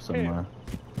here enemy's pin. somewhere.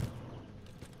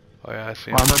 Oh yeah, I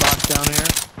see 'em. Armor box down here,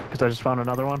 because I just found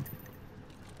another one.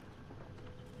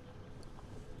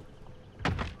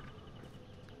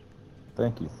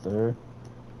 Thank you, sir.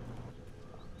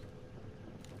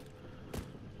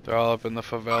 They're all up in the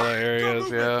favela areas,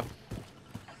 yeah.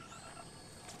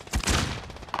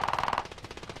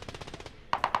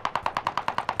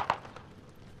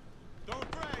 Don't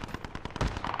frag!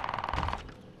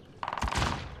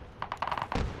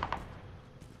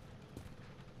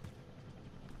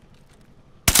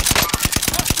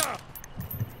 Hostile!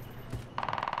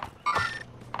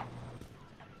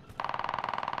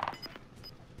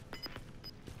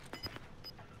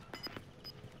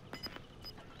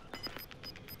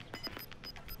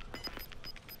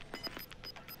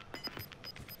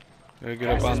 Gotta get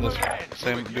up on this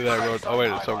same, do that road. Oh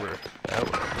wait, it's over that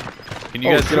way. Can you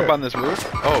Oh, guys get up shit. on this roof?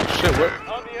 Oh shit, what?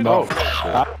 On the enemy. No,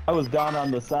 Oh, I was down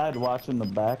on the side watching the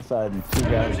backside and 2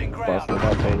 guys Losing ground. busted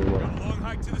out totally way. Long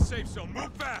hike to the safe zone.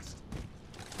 Move fast!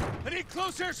 I need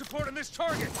close air support on this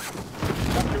target!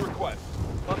 Got your request.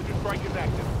 Cluster strike is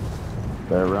active.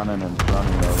 They're running and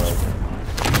running though.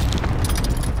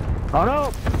 Oh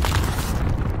no!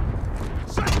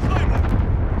 Set Claymore!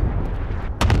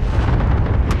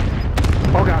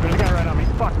 Oh god, there's a guy right on me.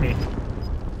 Fuck me.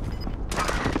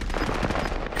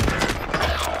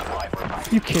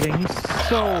 You kidding? He's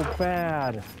so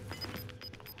bad.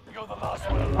 You're the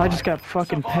last one alive. I just got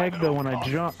fucking Survive pegged at though all when I costs.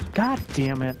 jumped. God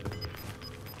damn it.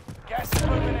 Gas is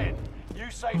moving in. New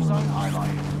safe zone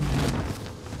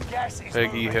highlighted. Gas is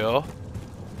Peggy moving. Hill.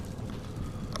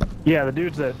 Yeah, the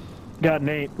dudes that got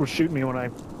Nate were shooting me when I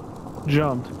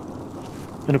jumped.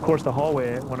 And of course the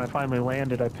hallway, when I finally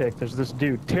landed, I picked. There's this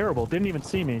dude, terrible, didn't even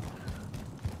see me.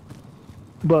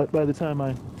 But by the time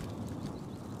I...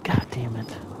 God damn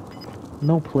it.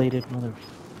 No plated mother...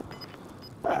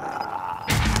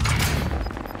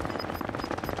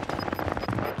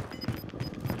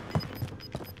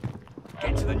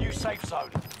 Get to the new safe zone.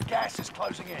 Gas is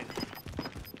closing in.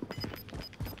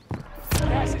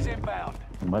 Gas is inbound.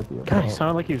 It might be a God, he bot.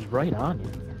 sounded like he was right on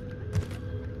you.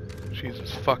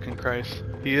 Jesus fucking Christ.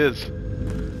 He is.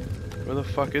 Where the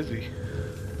fuck is he?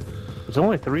 There's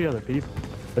only 3 other people.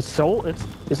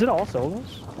 Is it all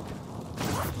solos?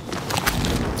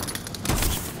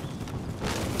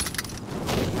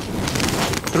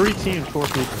 Three teams, 4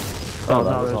 people. Oh,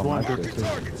 that no, was there's all one my group shit. of 2.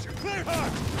 Targets, you're clear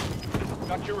hot.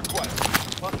 Got your request.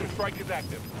 Cluster strike is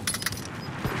active.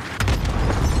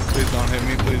 Please don't hit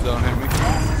me. Please don't hit me.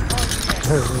 Gas is closing in.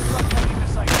 Locating the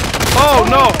safe zone. Oh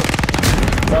no!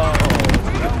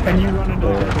 And you run into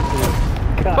the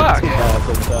Yeah. God Fuck! damn. Yeah, I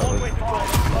think that was-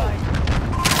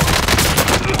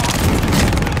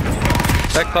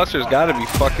 That cluster's gotta be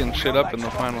fucking shit up in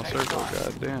the final circle.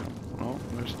 God damn. No,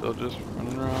 they're still just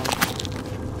running around.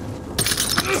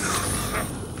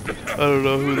 I don't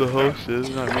know who the host is.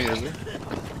 Not me, is it?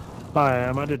 I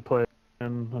am. I did play,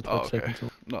 and that's Oh, what's okay. taking so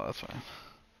long. No, that's fine.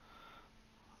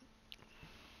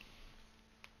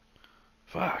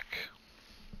 Fuck.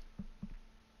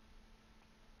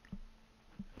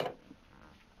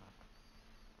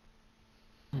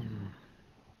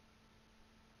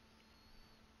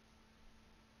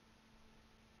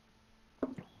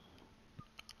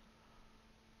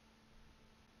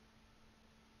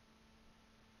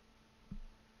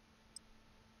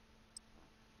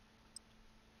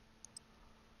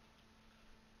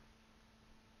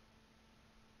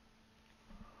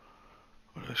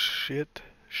 What a shit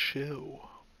show.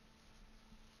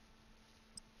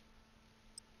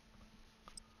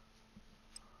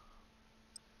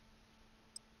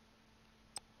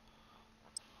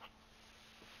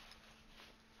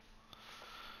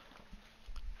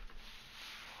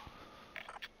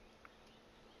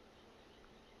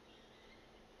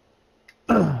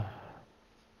 I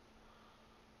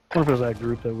wonder if it was that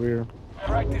group that we were.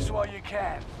 Practice while you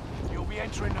can. You'll be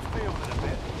entering the field in a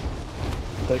bit.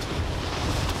 Like,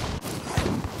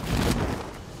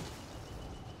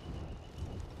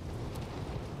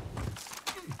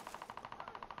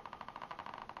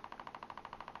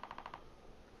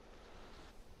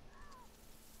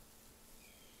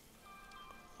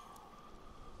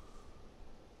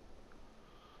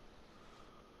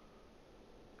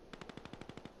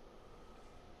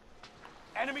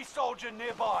 Enemy soldier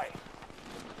nearby.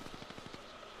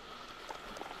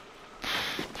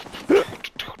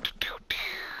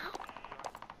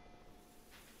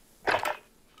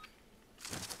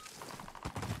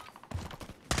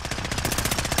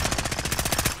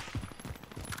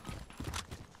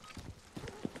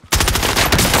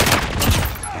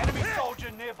 Enemy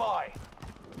soldier nearby.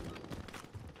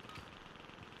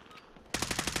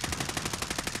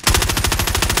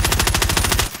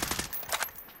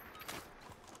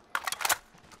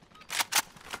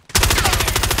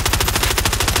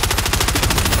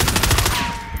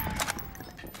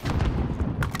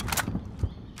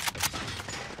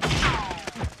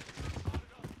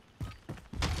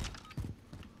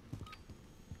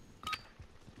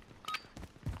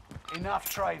 Enough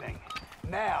training.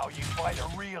 Now you fight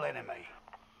a real enemy.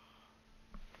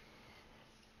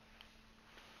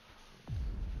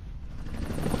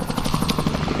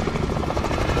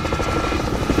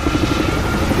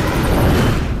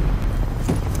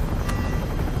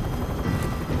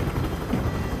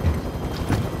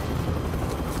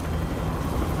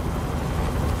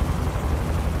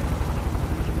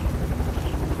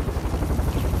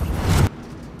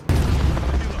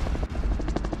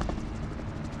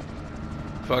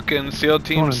 Fucking SEAL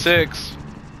Team Morning. 6.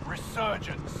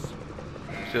 Resurgence.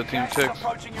 SEAL Team Gas is 6.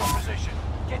 approaching your position.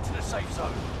 Get to the safe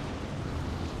zone.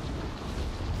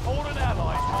 Fallen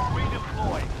allies will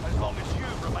redeploy as long as you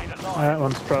remain alive. that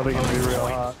one's probably going to be real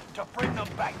Points hot. to bring them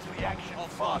back to the action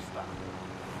faster.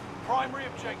 Primary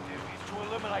objective is to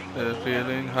eliminate all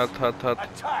Feeling enemies. hot, hot, hot.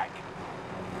 Attack.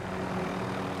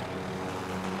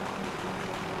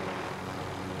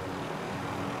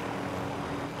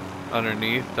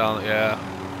 Underneath, down, yeah.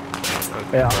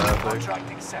 Yeah. Contract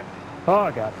accepted. Oh,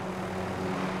 I got it.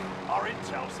 Our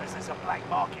intel says there's a black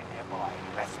market nearby.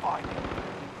 Let's find it.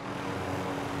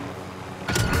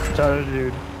 So there's a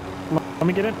dude. Let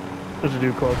me get in. There's a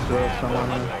dude close to us somewhere.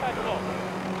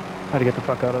 How to get the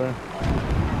fuck out of there?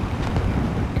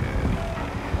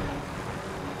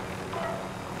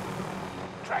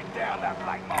 Track down that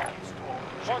black market store.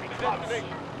 Should be close.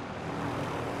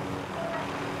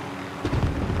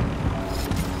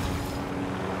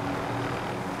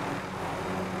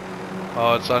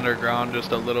 Oh, it's underground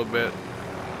just a little bit.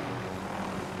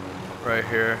 Right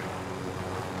here.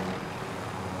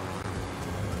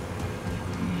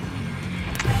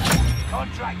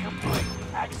 Contract complete.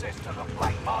 Access to the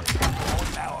black market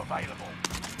store now available.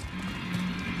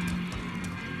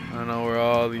 I know where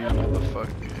all these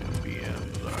motherfucking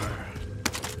BMs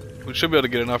are. We should be able to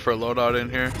get enough for a loadout in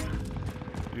here.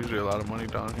 Usually a lot of money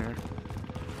down here.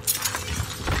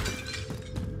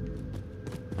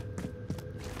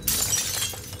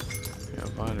 Can't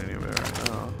find any of it right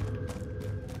now.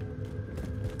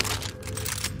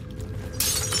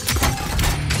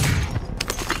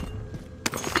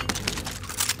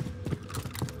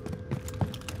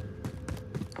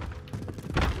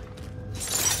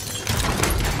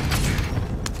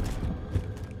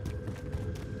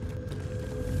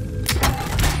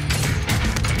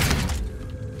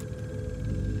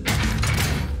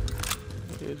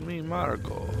 Here's me,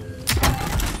 Marco.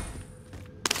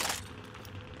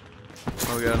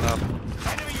 Oh, we got enough.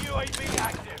 Enemy UAV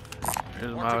active.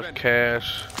 Here's Mark my the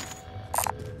cash.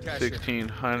 Cash here.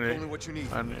 1600. Only what you need.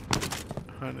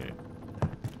 100.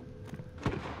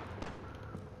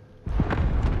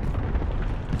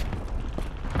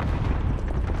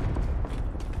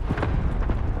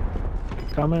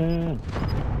 Coming.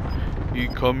 He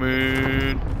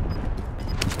coming.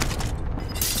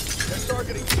 They're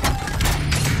targeting.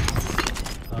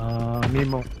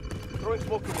 Nemo. Throwing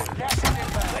smoke in there. Gas is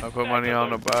inbound. I put money on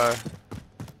the buy.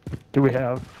 Do we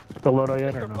have the loadout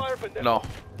yet or no? No.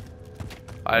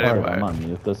 I didn't Alright, I'm buy it. on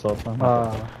mute this whole time.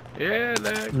 Yeah,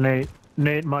 that.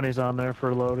 Nate money's on there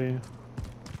for loading.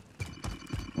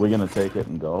 We're gonna take it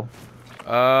and go.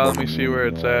 Let me see where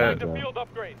it's Yeah, at. yeah. Field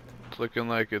upgrade. It's looking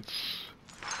like it's.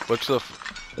 What's the?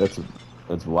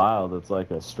 It's wild. It's like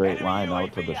a straight Enemy line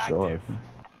out to UAV the shore. active.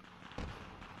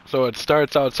 So it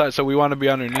starts outside. So we want to be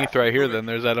underneath right here. Then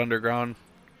there's that underground.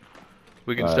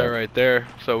 We can start right there.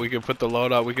 So we can put the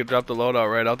loadout. We could drop the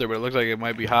loadout right out there. But it looks like it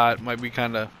might be hot. Might be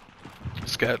kind of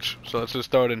sketch. So let's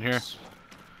just throw it in here.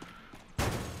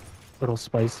 Little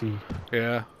spicy.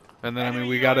 Yeah. And then I mean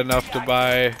we got enough to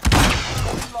buy.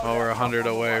 Oh, we're 100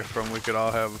 away from. We could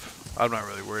all have. I'm not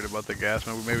really worried about the gas.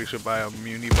 Maybe we should buy a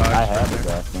muni box. I have a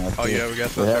gas mask. Oh, you too. have a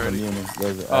gas We mask have a already? muni.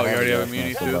 Oh, you already have a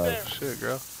muni gas too? mask Shit,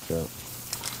 girl. so-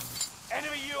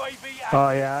 Enemy UAV active. Oh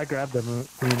yeah, I grabbed the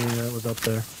muni that was up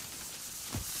there.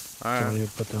 So Alright. you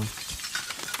put them.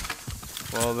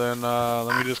 Well then,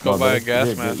 let me just go Oh, buy a there's- gas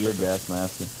your- mask. Your gas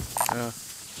mask. Yeah.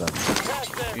 So,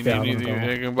 You Yeah, I'm need gonna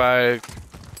go. you can buy a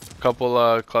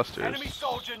couple clusters. Enemy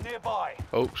soldier nearby.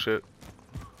 Oh shit.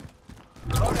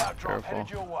 Loadout drop Careful.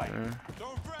 headed your way. Yeah.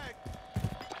 Don't frag.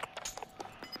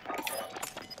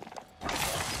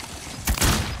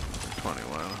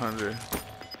 2100.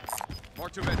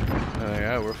 Mark to vendor.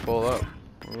 Yeah, we're full up.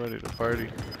 We're ready to party.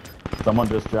 someone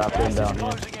just dropped in Gas down is here.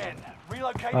 closing in.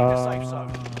 Relocating the safe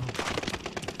zone.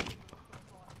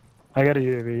 I got a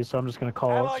UAV, so I'm just gonna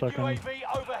call it Allied so I can UAV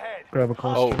overhead. grab a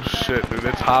cluster. Oh shit, dude,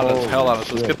 it's hot as Holy hell on us.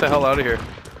 Let's shit. get the hell out of here.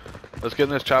 Let's get in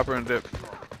this chopper and dip.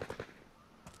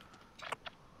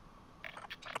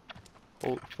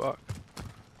 Holy fuck.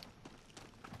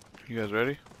 You guys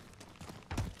ready?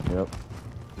 Yep.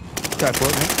 Got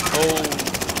what, man? Oh,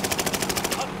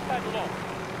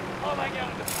 Oh my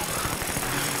god.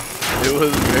 it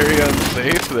was very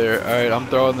unsafe there. Alright, I'm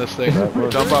throwing this thing.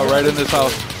 Jump out right in this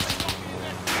house.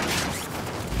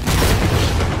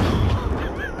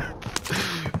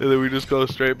 And then we just go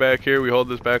straight back here. We hold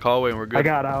this back hallway and we're good. I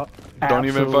got out. Don't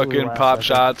even absolutely fucking last pop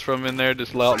second. shots from in there.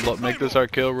 Just make this our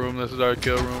kill room. This is our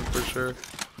kill room for sure.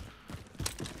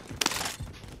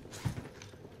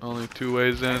 Only 2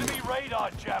 ways in. Enemy radar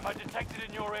jammer detected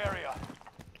in your area.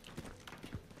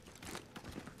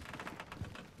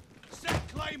 Set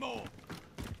Claymore.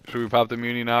 Should we pop the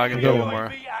muni now? I can throw one more.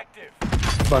 UAV active.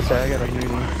 Plus, I got a muni.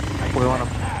 We want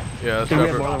them. Yeah, let's Do we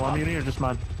drop have more it. than one muni or just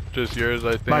mine? Just yours,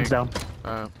 I think. Mine's down.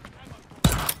 I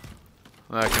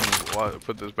can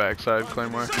put this backside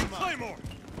claymore. Set Claymore.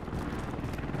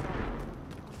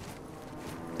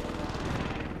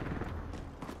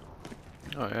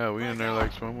 Oh yeah, we in there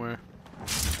like somewhere.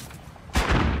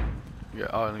 Yeah,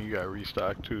 oh, and you got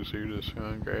restock too, so you're just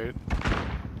feeling great.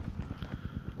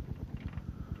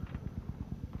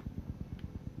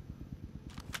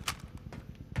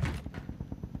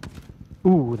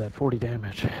 Ooh, that 40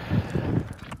 damage.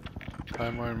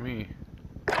 Buy more than me.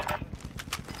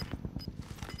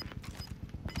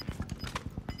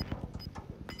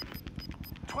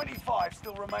 25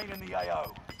 still remain in the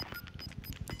AO.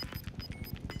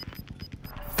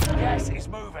 Gas is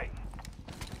moving.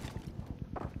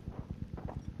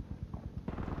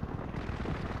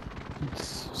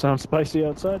 Sounds spicy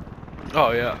outside.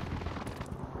 Oh yeah.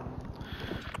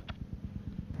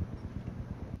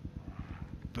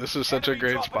 This is such a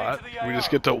great spot. We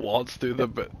just get to waltz through the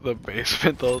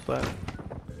basement the whole time.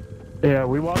 Yeah,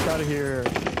 we walked out of here.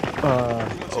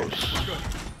 Oh,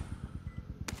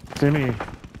 Simi.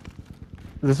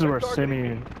 This is where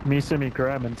Simi,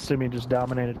 Graham, and Simi just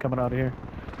dominated coming out of here.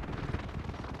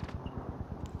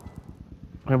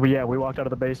 And we walked out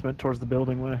of the basement towards the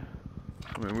building way.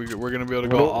 I mean, we're gonna be able to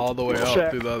go all the way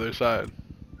out through the other side.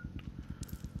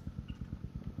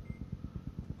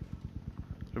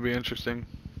 It'll be interesting.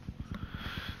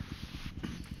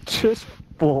 Just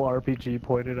full RPG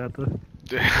pointed at the.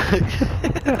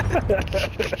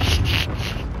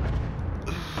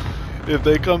 If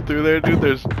they come through there, dude,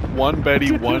 there's one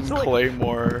Betty, one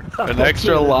Claymore, an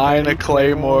extra line of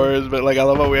Claymores, but like I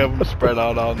love how we have them spread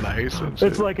out all nice and shit.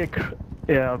 It's like a.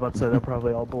 Yeah, I was about to say they'll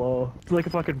probably all blow. It's like a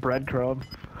fucking breadcrumb.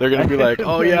 They're gonna be like,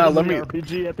 oh yeah, let me.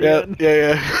 RPG at the end.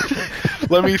 Yeah.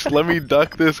 let me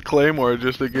duck this Claymore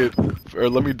just to get, or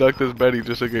let me duck this Betty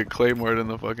just to get Claymored in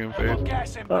the fucking face.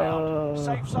 Gas inbound.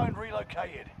 Safe zone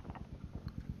relocated.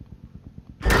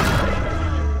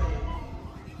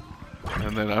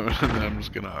 And then I'm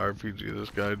just gonna RPG this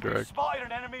guy direct. Spotted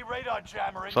an enemy radar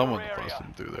jammer in Someone's your area.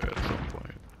 busting through there at some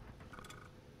point.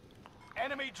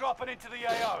 Enemy dropping into the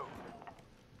AO.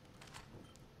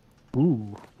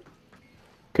 Ooh.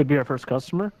 Could be our first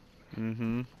customer.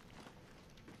 Mm-hmm.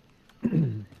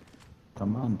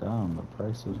 Come on down, the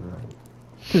price is right.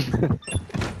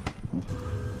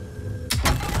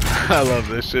 I love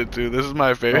this shit too. This is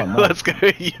my favorite. Oh, no. Let's go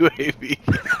UAV.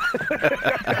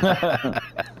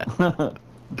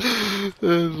 This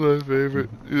is my favorite.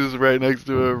 It's right next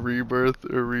to a rebirth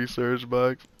or research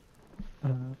box.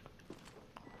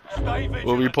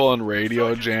 We'll be pulling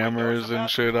radio jammers and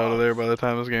shit out of there by the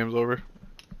time this game's over.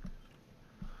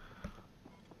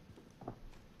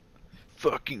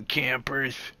 Fucking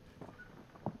campers.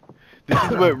 This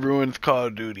is what ruins Call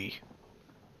of Duty.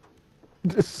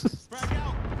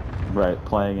 Right,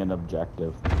 playing an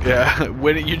objective. Yeah,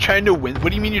 when you're trying to win. What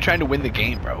do you mean you're trying to win the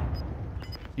game, bro?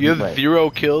 You have Right. 0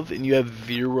 kills and you have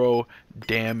 0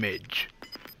 damage.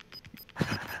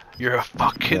 You're a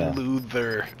fucking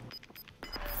loser.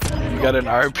 You got an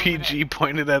RPG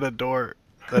pointed at a door.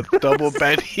 That's double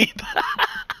Betty.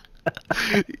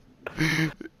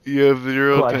 You have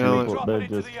 0 talent. They're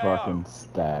just fucking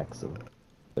stacks of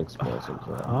explosives.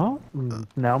 Right? Oh,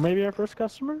 now maybe our first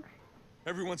customer?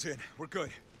 Everyone's in. We're good.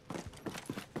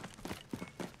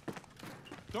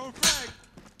 Don't frag.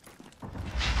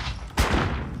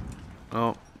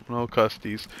 No, no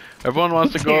custies. Everyone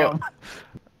wants to go.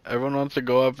 Everyone wants to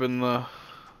go up in the.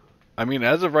 I mean,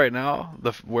 as of right now,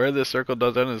 where this circle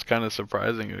does end is kind of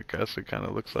surprising. I guess it kind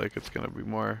of looks like it's gonna be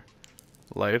more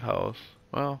lighthouse.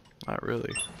 Well, not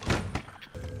really.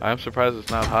 I'm surprised it's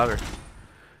not hotter.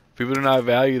 People do not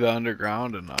value the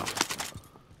underground enough.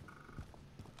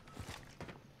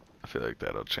 I feel like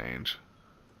that'll change.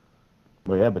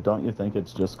 Well, yeah, but don't you think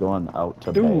it's just going out to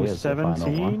Ooh, Bay as the final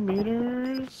 17 one?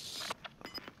 meters?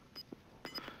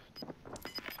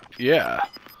 Yeah.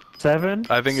 7?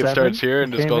 I think it 7? starts here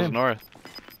and just Came goes in. north.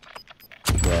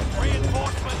 Yeah.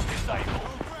 Reinforcements disabled.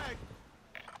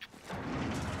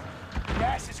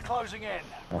 Gas is closing in.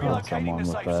 I heard Relocating someone the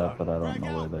with safe that, zone. but I don't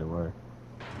know where they were.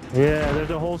 Yeah, there's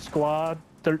a whole squad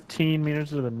 13 meters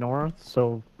to the north,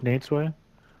 so Nate's way.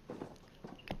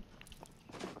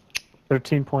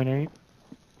 13.8.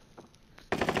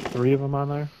 3 of them on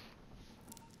there.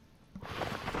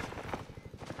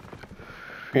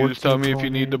 You just tell me if you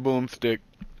need the boomstick.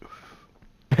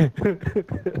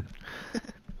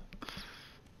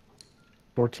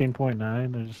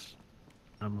 14.9, they're just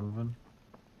not moving.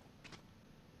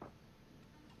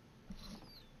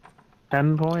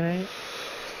 10.8.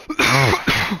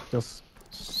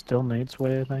 Still Nate's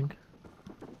way, I think.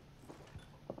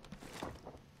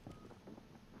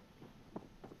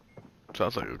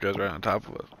 Sounds like those guys right on top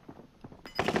of us.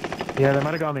 Yeah, they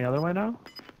might have gone the other way now.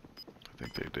 I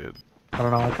think they did. I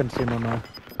don't know, I couldn't see them now.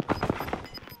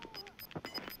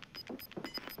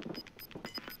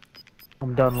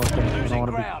 I'm done looking. I don't Losing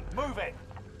want to ground. Move it.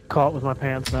 be caught with my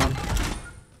pants down.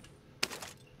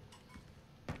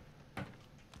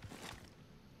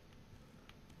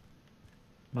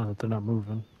 Not that they're not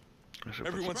moving. I should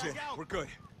put Everyone's in. We're good.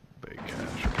 bait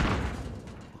cash.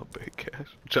 A bait cache.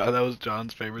 John, that was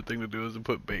John's favorite thing to do, is to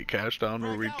put bait cache down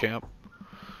where we'd camp.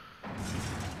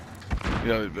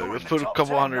 Yeah, let's put a Top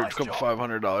couple 10, hundred, nice couple job.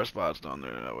 $500 spots down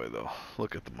there. That way, though,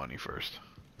 look at the money first.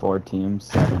 4 teams,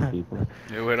 7 people.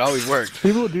 It always worked.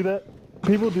 People do that.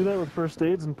 People do that with first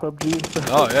aids and PUBG and stuff.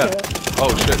 Oh like yeah. that.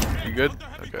 Oh shit. You good?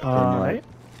 Okay. Nate?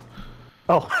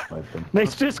 Oh, Wipe them.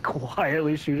 Nate's just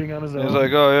quietly shooting on his own. He's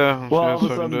like, oh yeah. Well, all of a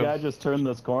fucking sudden, the dead. guy just turned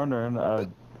this corner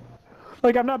and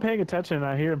Like, I'm not paying attention and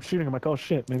I hear him shooting. I'm like, oh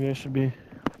shit, maybe I should be.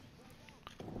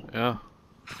 Yeah.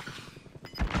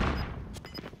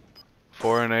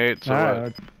 4 and 8. So Alright,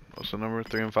 what? What's the number?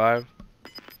 3 and 5.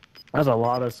 that's a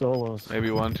lot of solos. Maybe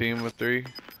one team with 3.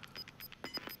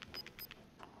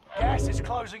 Gas is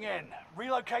closing in.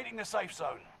 Relocating the safe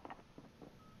zone.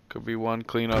 Could be one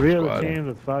cleanup 3 other squad. teams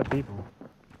with 5 people.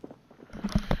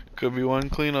 Could be one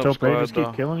cleanup Don't they squad just keep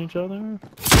though. killing each other?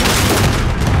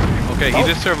 Okay, he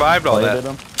just survived all plated that.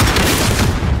 him.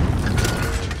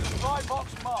 Supply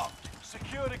box marked.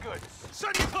 Secure the goods.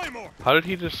 Send your claymore. How did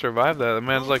he just survive that? The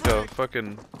man's like a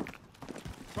fucking.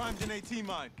 Primed an AT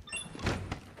mine.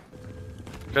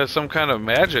 Got some kind of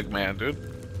magic man, dude.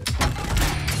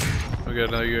 We got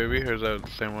another UAV. Or is that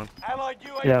the same one? Allied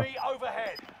UAV Yeah.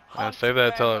 overhead. Yeah, Hunt save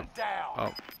that till them it. down.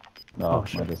 Oh No,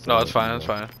 shit. no, it's fine. It's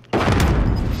fine.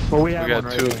 Well, we We have got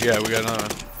one 2. right here. Yeah, we got another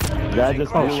one. Guy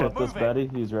just Oh, blew shit. up this Moving. Betty.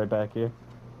 He's right back here.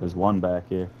 There's one back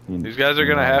here. These guys are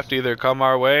gonna have to either come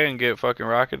our way and get fucking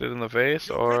rocketed in the face,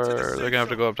 or they're gonna have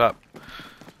to go up top.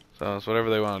 So it's whatever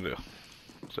they want to do.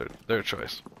 It's their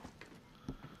choice.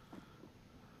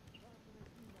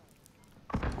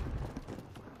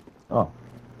 Oh,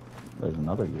 there's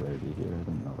another UAV here. I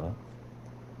didn't know that.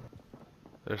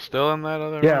 They're still in that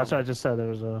other Yeah, room? that's what I just said. There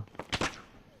was a.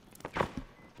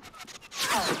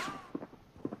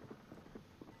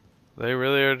 They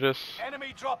really are just.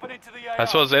 Enemy dropping into the AR. I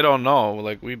suppose they don't know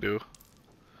like we do.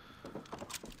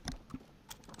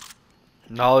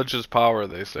 Knowledge is power,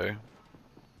 they say.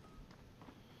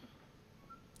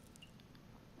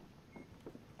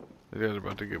 These guys are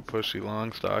about to get pushy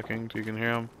long stalking. You can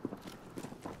hear them.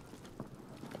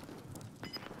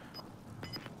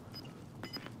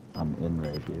 I'm in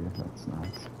right here. That's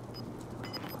nice.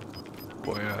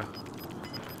 Boy, yeah.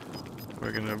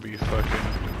 We're gonna be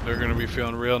fucking. They're gonna be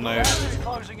feeling real nice. Gas is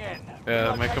closing in.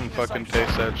 Yeah, make them Relocating the fucking safe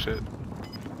taste zone. that shit.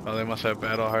 Oh, they must have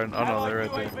battle hardened. Oh no, Allied they're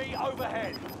right there. UAV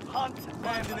overhead. Hunt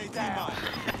Primed an them AT down.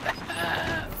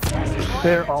 mine. Gas is right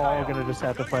They're in your all tail. gonna just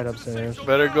have to fight upstairs.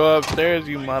 Better go upstairs,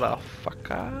 you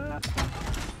motherfucker.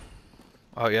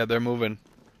 Oh yeah, they're moving.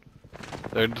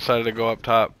 They decided to go up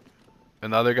top.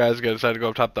 And the other guys decided to go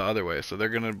up top the other way. So they're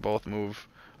gonna both move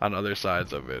on other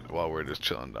sides of it while we're just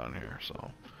chilling down here,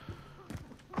 so.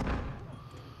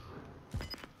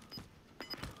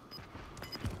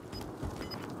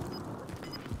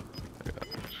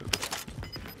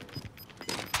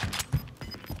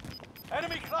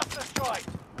 Enemy cluster strike.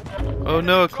 Oh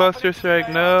no, a cluster strike,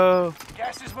 no!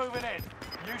 Gas is moving in.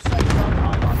 New safe zone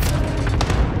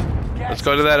highlighted. Gas Let's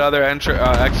go to that other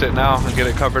exit now and get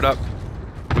it covered up.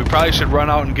 We probably should run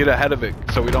out and get ahead of it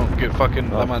so we don't get fucking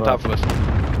them on top of us.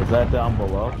 Is that down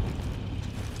below?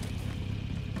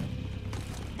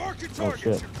 Mark your Oh, targets.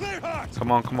 shit. You're clear hot.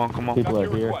 Come on, come on, come on. People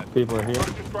are here. People are here.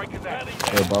 Target strike is active.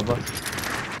 They're above us.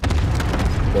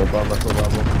 They're above us a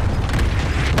level.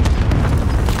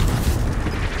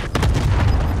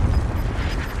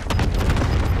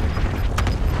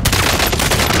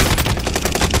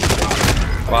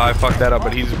 Wow, I fucked that up,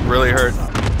 but he's really hurt.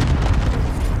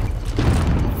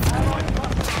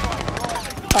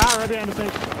 Ah, right behind the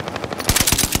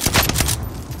thing.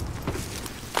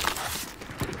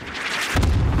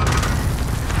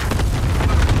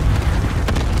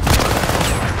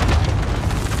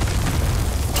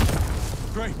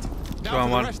 Great. Now Go on, for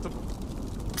the one. rest of them.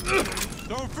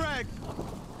 Don't frag.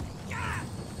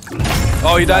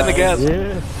 Oh, he died in the gas.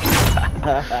 Yeah.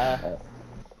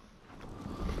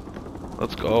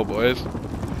 Let's go, boys.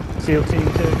 SEAL team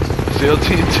ticks. SEAL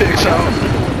team takes out.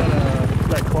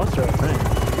 That cluster, I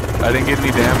think. I didn't get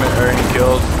any damage or any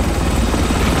kills.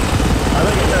 I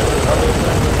think it's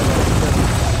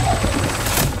that.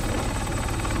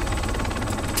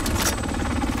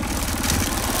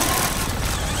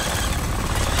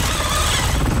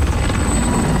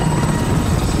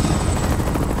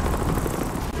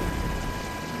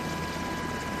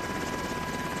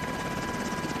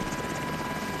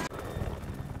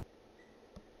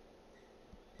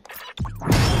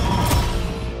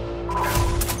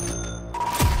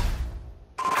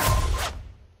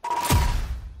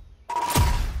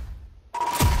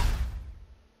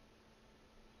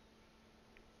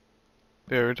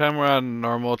 Yeah, every time we're on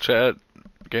normal chat,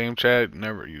 game chat,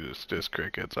 never use just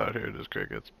crickets out here, just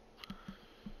crickets.